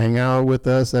 Hang out with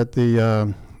us at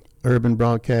the Urban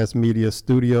Broadcast Media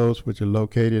Studios, which are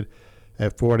located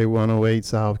at 4108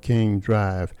 South King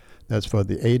Drive. That's for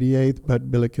the 88th Bud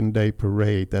Billiken Day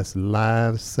Parade. That's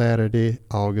live Saturday,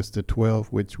 August the 12th,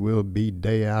 which will be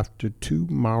day after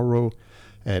tomorrow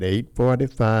at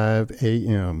 8:45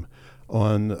 a.m.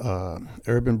 on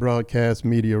Urban Broadcast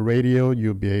Media Radio.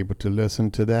 You'll be able to listen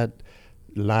to that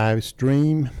live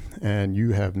stream, and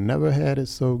you have never had it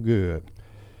so good.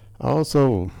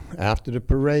 Also, after the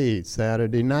parade,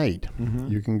 Saturday night,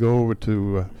 you can go over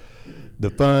to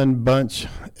the Fun Bunch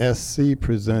SC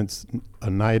presents a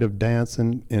night of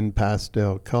dancing in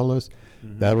pastel colors.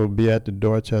 That will be at the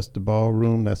Dorchester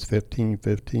Ballroom. That's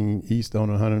 1515 East on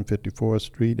 154th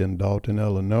Street in Dalton,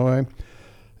 Illinois.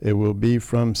 It will be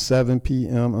from 7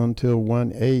 p.m. until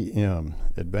 1 a.m.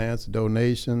 Advanced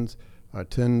donations are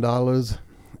 $10.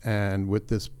 And with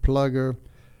this plugger,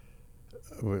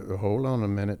 hold on a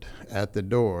minute, at the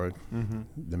door,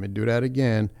 let me do that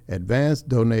again. Advanced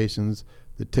donations,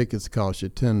 the tickets cost you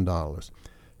 $10.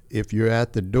 If you're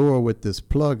at the door with this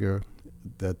plugger,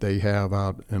 that they have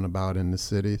out and about in the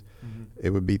cities, it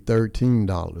would be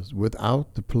 $13.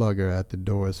 Without the plugger at the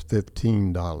door, it's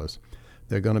 $15.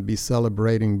 They're going to be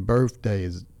celebrating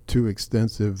birthdays, too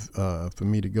extensive for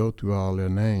me to go through all their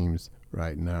names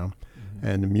right now.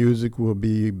 And the music will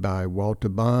be by Walter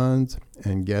Bonds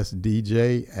and guest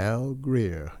DJ Al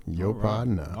Greer, your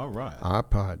partner. All right. Our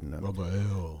partner. Brother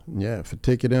L. Yeah, for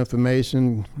ticket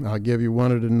information, I'll give you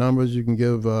one of the numbers. You can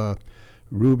give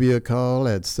Ruby a call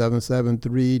at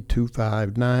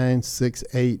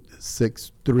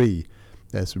 773-259-6863.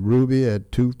 That's Ruby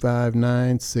at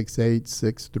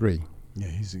 259-6863. Yeah,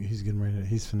 he's getting ready.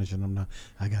 He's finishing them now.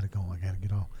 I gotta go. I gotta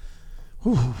get off.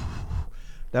 Whew.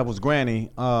 That was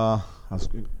Granny. While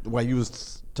you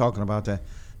was talking about that,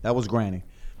 that was Granny.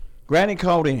 Granny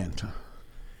called in.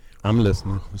 I'm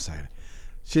listening.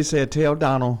 She said, "Tell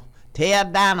Donald." I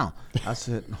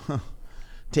said,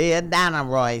 "Tell Donald,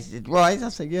 Royce." It's Royce. I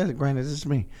said, "Yes, Granny, this is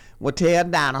me." Well, tell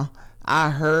Donald, I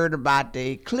heard about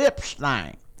the eclipse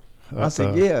thing. I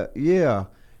said, "Yeah."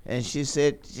 And she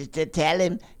said, "Tell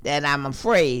him that I'm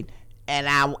afraid, and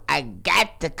I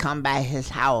got to come by his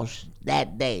house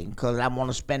that day because I want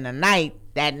to spend the night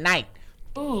that night."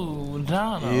 Ooh,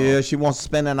 Donald. Yeah, she wants to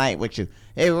spend the night with you.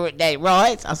 Hey,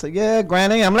 Royce? I said, "Yeah,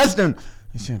 Granny, I'm listening."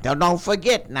 She said, Don't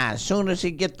forget now, as soon as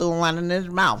he get through running his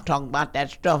mouth talking about that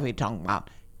stuff he talking about,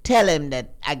 tell him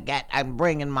that I'm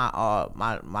bringing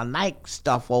my night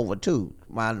stuff over too,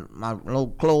 my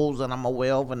little clothes that I'm gonna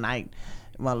wear overnight,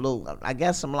 I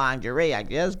guess some lingerie I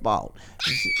just bought."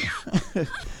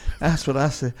 That's what I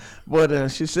said. But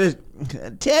she said,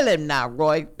 "Tell him now,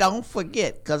 Roy, don't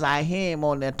forget, because I hear him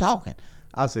on there talking."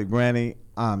 I said, "Granny,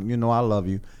 you know I love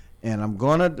you, and I'm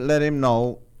going to let him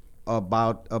know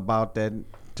about that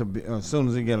as soon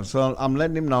as he gets him." So I'm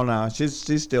letting him know now. She's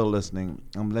still listening.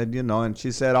 I'm letting you know. And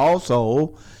she said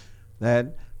also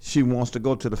that she wants to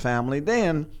go to the family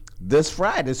den this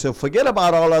Friday. So forget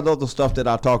about all that other stuff that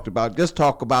I talked about. Just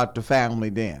talk about the family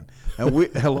den. And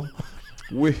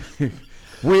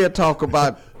we'll talk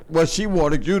about what she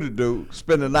wanted you to do,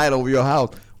 spend the night over your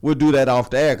house. We'll do that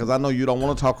off the air because I know you don't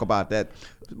want to talk about that.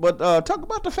 But talk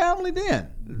about the family then.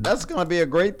 That's going to be a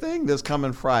great thing this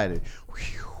coming Friday.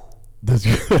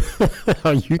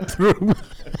 Are you through?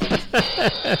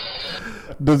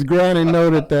 Does Granny know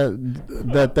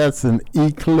that's an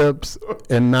eclipse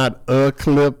and not a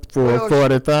clip for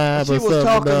 45 or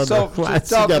something? She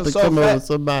got to come over to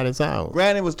somebody's house.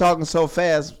 Granny was talking so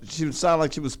fast, she sounded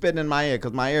like she was spitting in my ear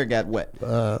because my ear got wet.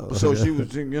 So she was,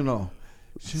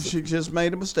 she just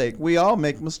made a mistake. We all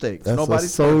make mistakes. That's a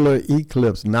solar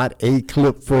eclipse, not a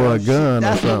clip for a gun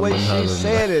or something. That's the way she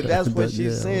said it. That's what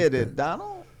she said it, Donald.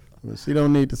 Well, she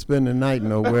don't need to spend the night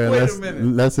nowhere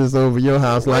unless it's over your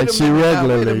house like she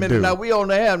regularly do. Now we on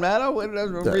the air, man.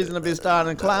 There's no reason to be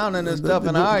starting clowning and stuff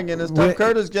and arguing and stuff.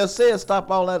 Curtis just said stop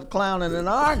all that clowning and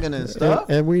arguing and stuff.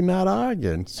 And we not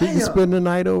arguing. She can spend the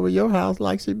night over your house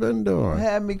like she been doing.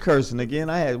 Had me cursing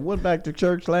again. I went back to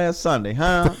church last Sunday,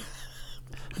 huh?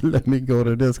 Let me go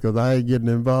to this because I ain't getting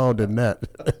involved in that.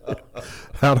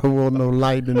 I don't want no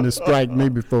lightning to strike me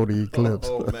before the eclipse.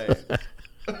 Oh man.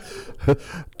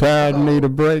 Tired and need a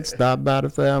break, stop by the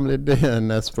family den.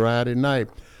 That's Friday night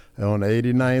on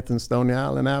 89th and Stony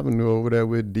Island Avenue over there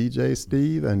with DJ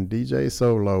Steve and DJ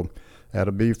Solo.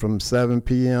 That'll be from 7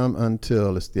 p.m.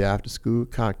 until it's the after school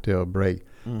cocktail break.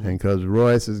 And because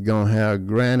Royce is going to have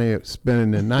Granny spending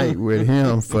the night with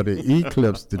him for the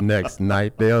eclipse the next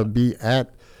night, they'll be at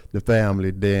the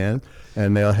family den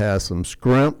and they'll have some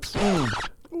scrimps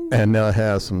and they'll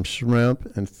have some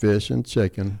shrimp and fish and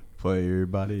chicken. For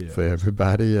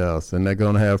everybody else. And they're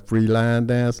going to have free line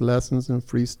dance lessons and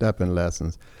free stepping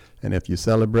lessons. And if you're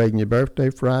celebrating your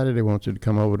birthday Friday, they want you to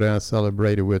come over there and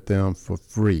celebrate it with them for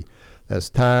free.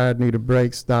 That's tired, need a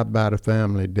break, stop by the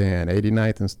family den,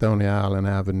 89th and Stony Island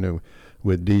Avenue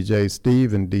with DJ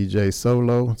Steve and DJ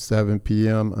Solo, 7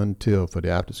 p.m. until for the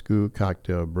after school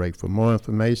cocktail break. For more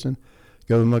information,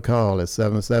 give them a call at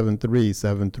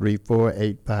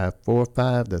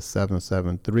 773-734-8545. That's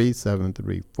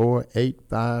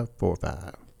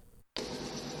 773-734-8545.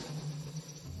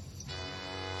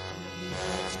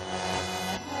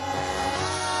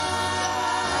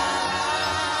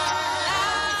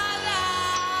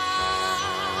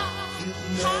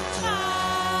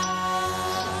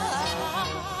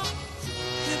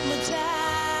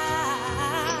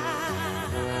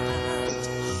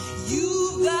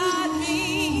 You got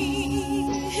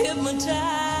me hypnotized.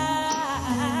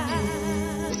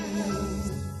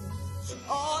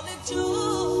 All it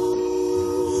took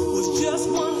was just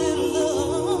one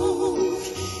little look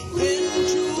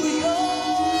into your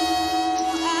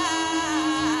eyes.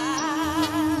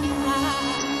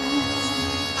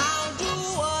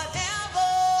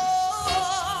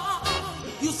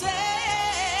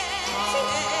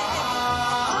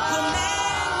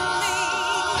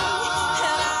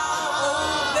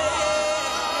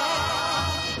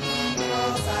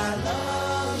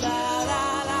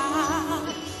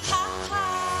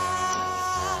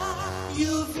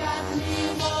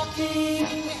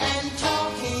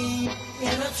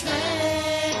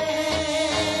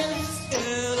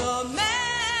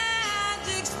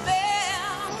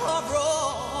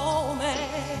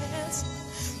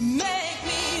 Make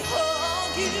me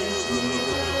hug you.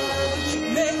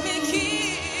 Make me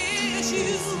kiss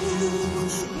you.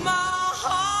 My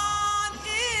heart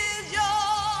is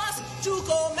yours to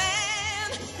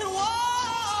command and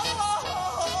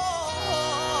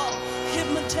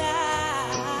hypnotized.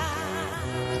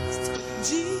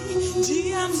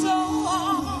 Gee, I'm so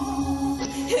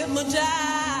hypnotized.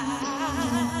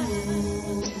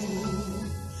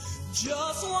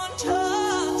 Just one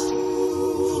touch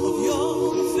of your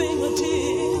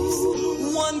fingertips,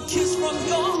 one kiss from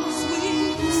your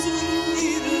sweet,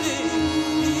 sweet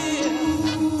lips.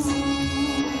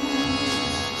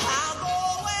 I'll go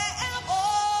wherever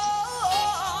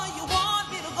you want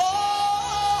me to go.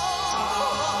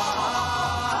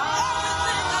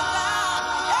 Everything I've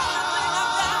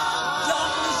got,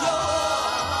 darling, is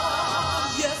yours.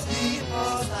 Yes,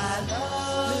 because I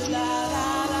love you.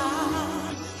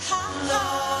 I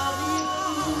love you.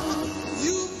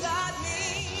 You got me.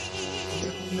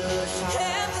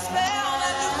 And the spell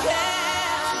that you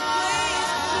cast,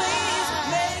 please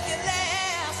make it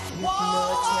last. Whoa,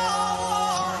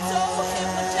 so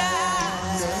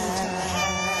hypnotized.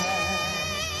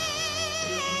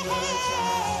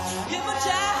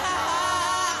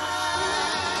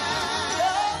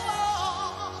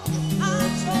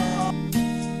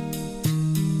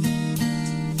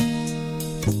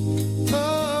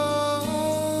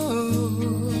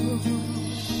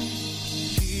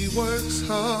 He works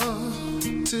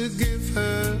hard to give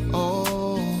her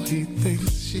all he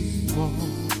thinks she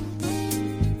wants,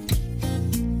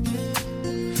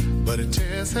 but it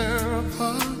tears her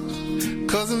apart,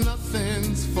 'cause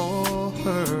nothing's for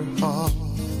her heart.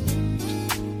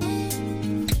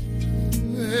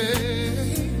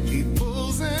 He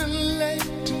pulls in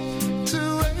late to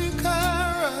wake her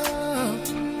up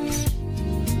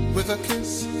with a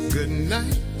kiss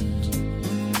goodnight.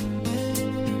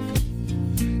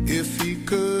 If he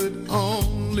could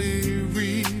only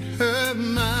read her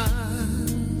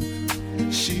mind,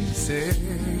 she'd say,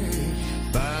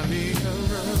 buy me a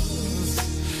rose,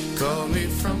 call me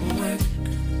from work,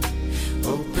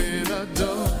 open a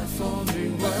door for me,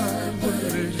 why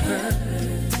would it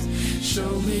hurt?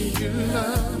 Show me you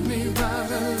love me by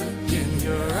the look in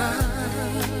your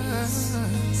eyes.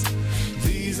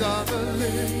 These are the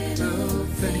little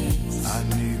things I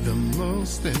need the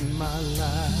most in my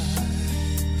life.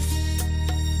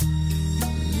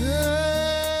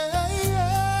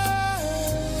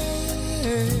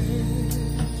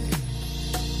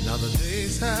 Now the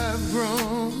days have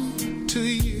grown to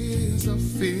years of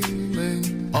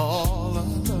feeling all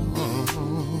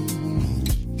alone,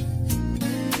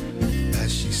 as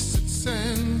she sits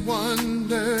and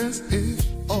wonders if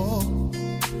all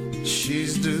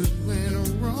she's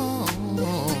doing wrong.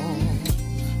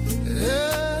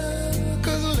 Yeah,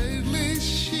 'cause lately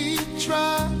she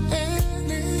tried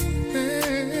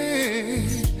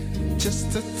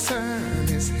just to turn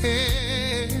his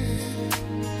head.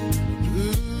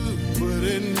 Ooh, would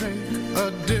it make a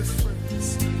difference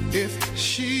if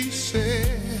she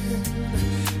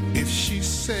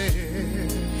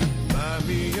said, buy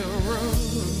me a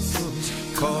rose,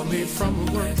 call me from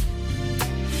work,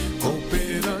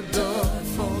 open a door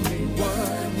for me,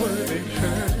 what would it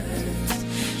hurt?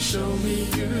 Show me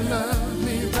you love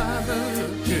me by the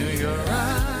look in your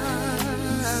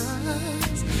eyes.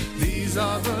 These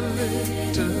are the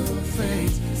little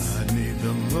things I need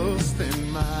the most in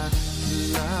my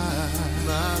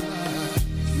life.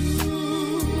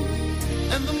 Ooh.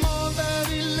 And the more that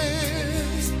he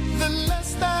lives, the less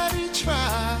that he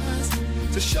tries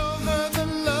to show her the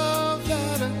love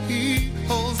that he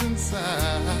holds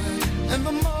inside. And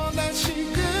the more that she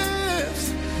gives,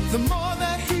 the more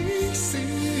that he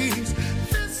sees.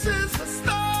 This is the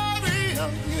story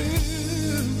of you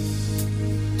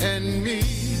and me.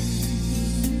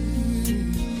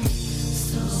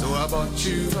 So I bought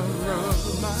you a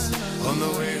rose on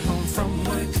the way home from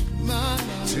work,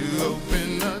 to open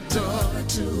a door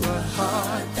to a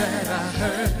heart that I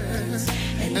heard.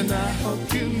 And I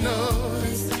hope you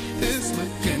notice this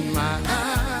look in my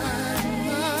eyes,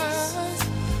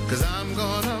 'cause I'm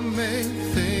gonna make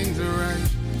things right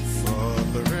for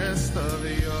the rest of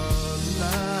your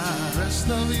life. Rest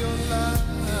of your life.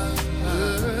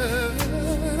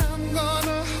 I'm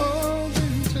gonna hold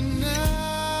you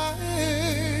tonight,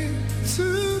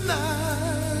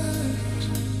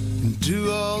 and do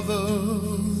all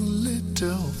those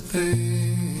little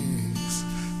things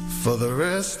for the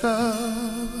rest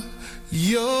of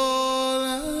your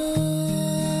life.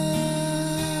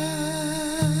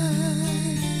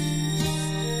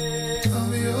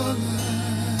 Of your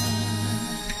life.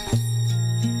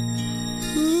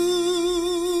 Ooh.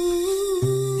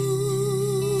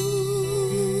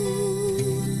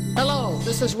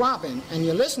 this is Robin, and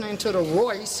you're listening to the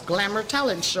Royce Glamour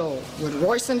Talent Show with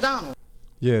Royce and Donald.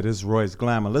 Yeah, this is Royce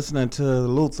Glamour. Listening to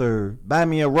Luther, Buy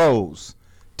Me a Rose,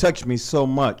 touch me so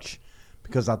much,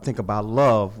 because I think about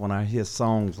love when I hear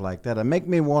songs like that. It make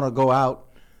me want to go out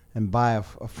and buy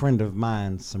a friend of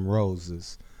mine some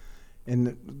roses.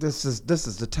 And this is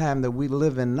the time that we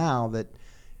live in now, that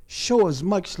show as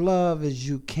much love as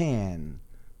you can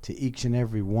to each and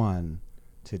every one,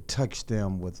 to touch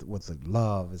them with the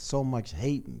love. There's so much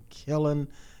hate and killing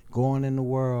going in the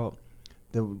world.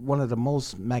 One of the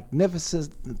most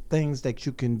magnificent things that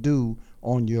you can do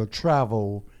on your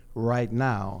travel right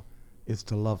now is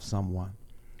to love someone.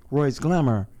 Royce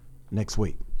Glamour, next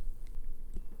week.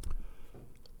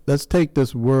 Let's take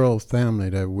this world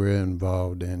family that we're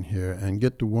involved in here and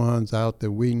get the ones out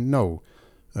that we know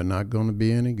are not going to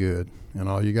be any good. And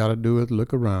all you got to do is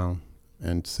look around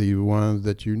and see the ones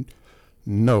that you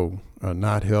know are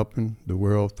not helping the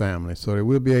world family, so that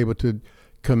we'll be able to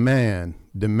demand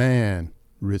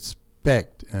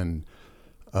respect and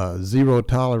zero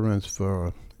tolerance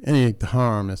for any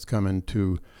harm that's coming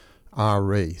to our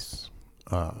race.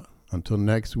 Until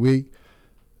next week,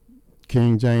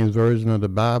 King James Version of the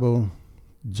Bible,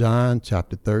 John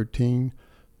chapter 13,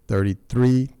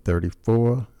 33,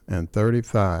 34, and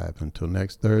 35. Until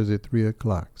next Thursday, 3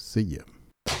 o'clock. See ya.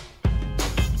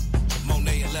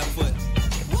 Monet and left foot.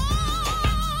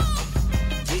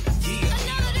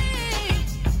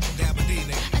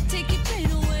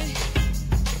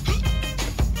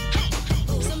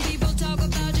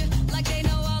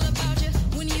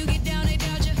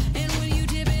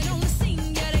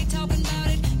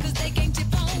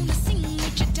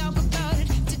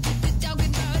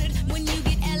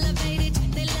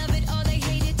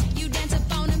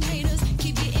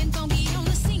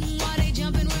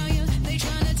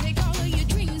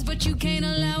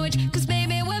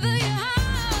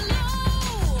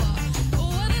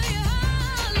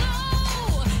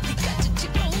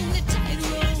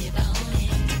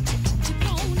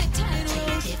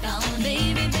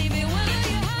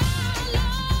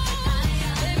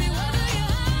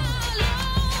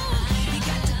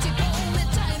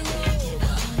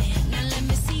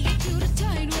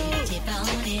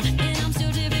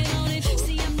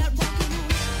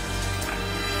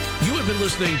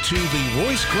 Listening to the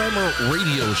Royce Glamour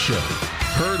Radio Show,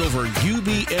 heard over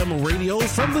UBM Radio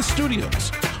from the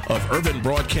studios of Urban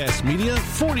Broadcast Media,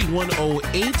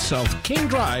 4108 South King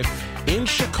Drive in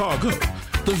Chicago.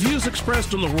 The views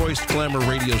expressed on the Royce Glamour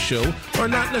Radio Show are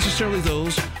not necessarily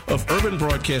those of Urban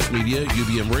Broadcast Media,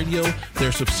 UBM Radio,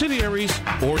 their subsidiaries,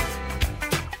 or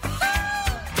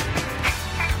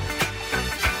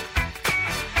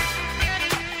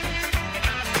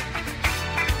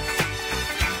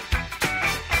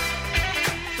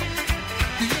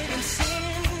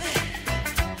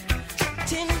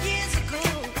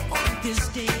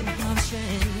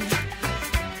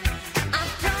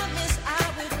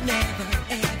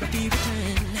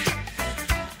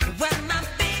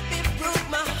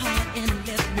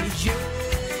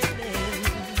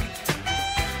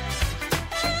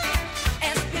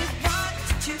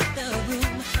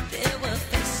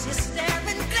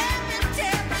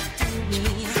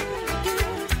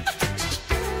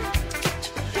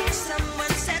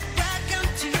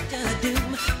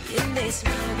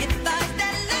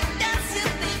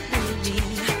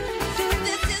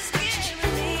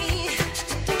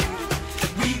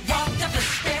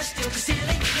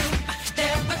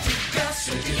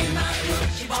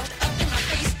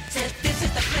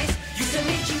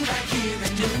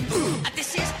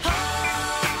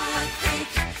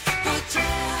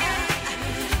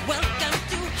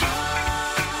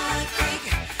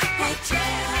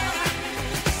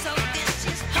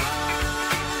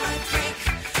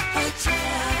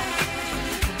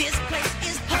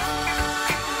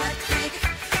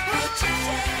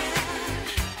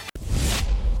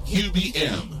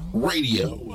UBM Radio.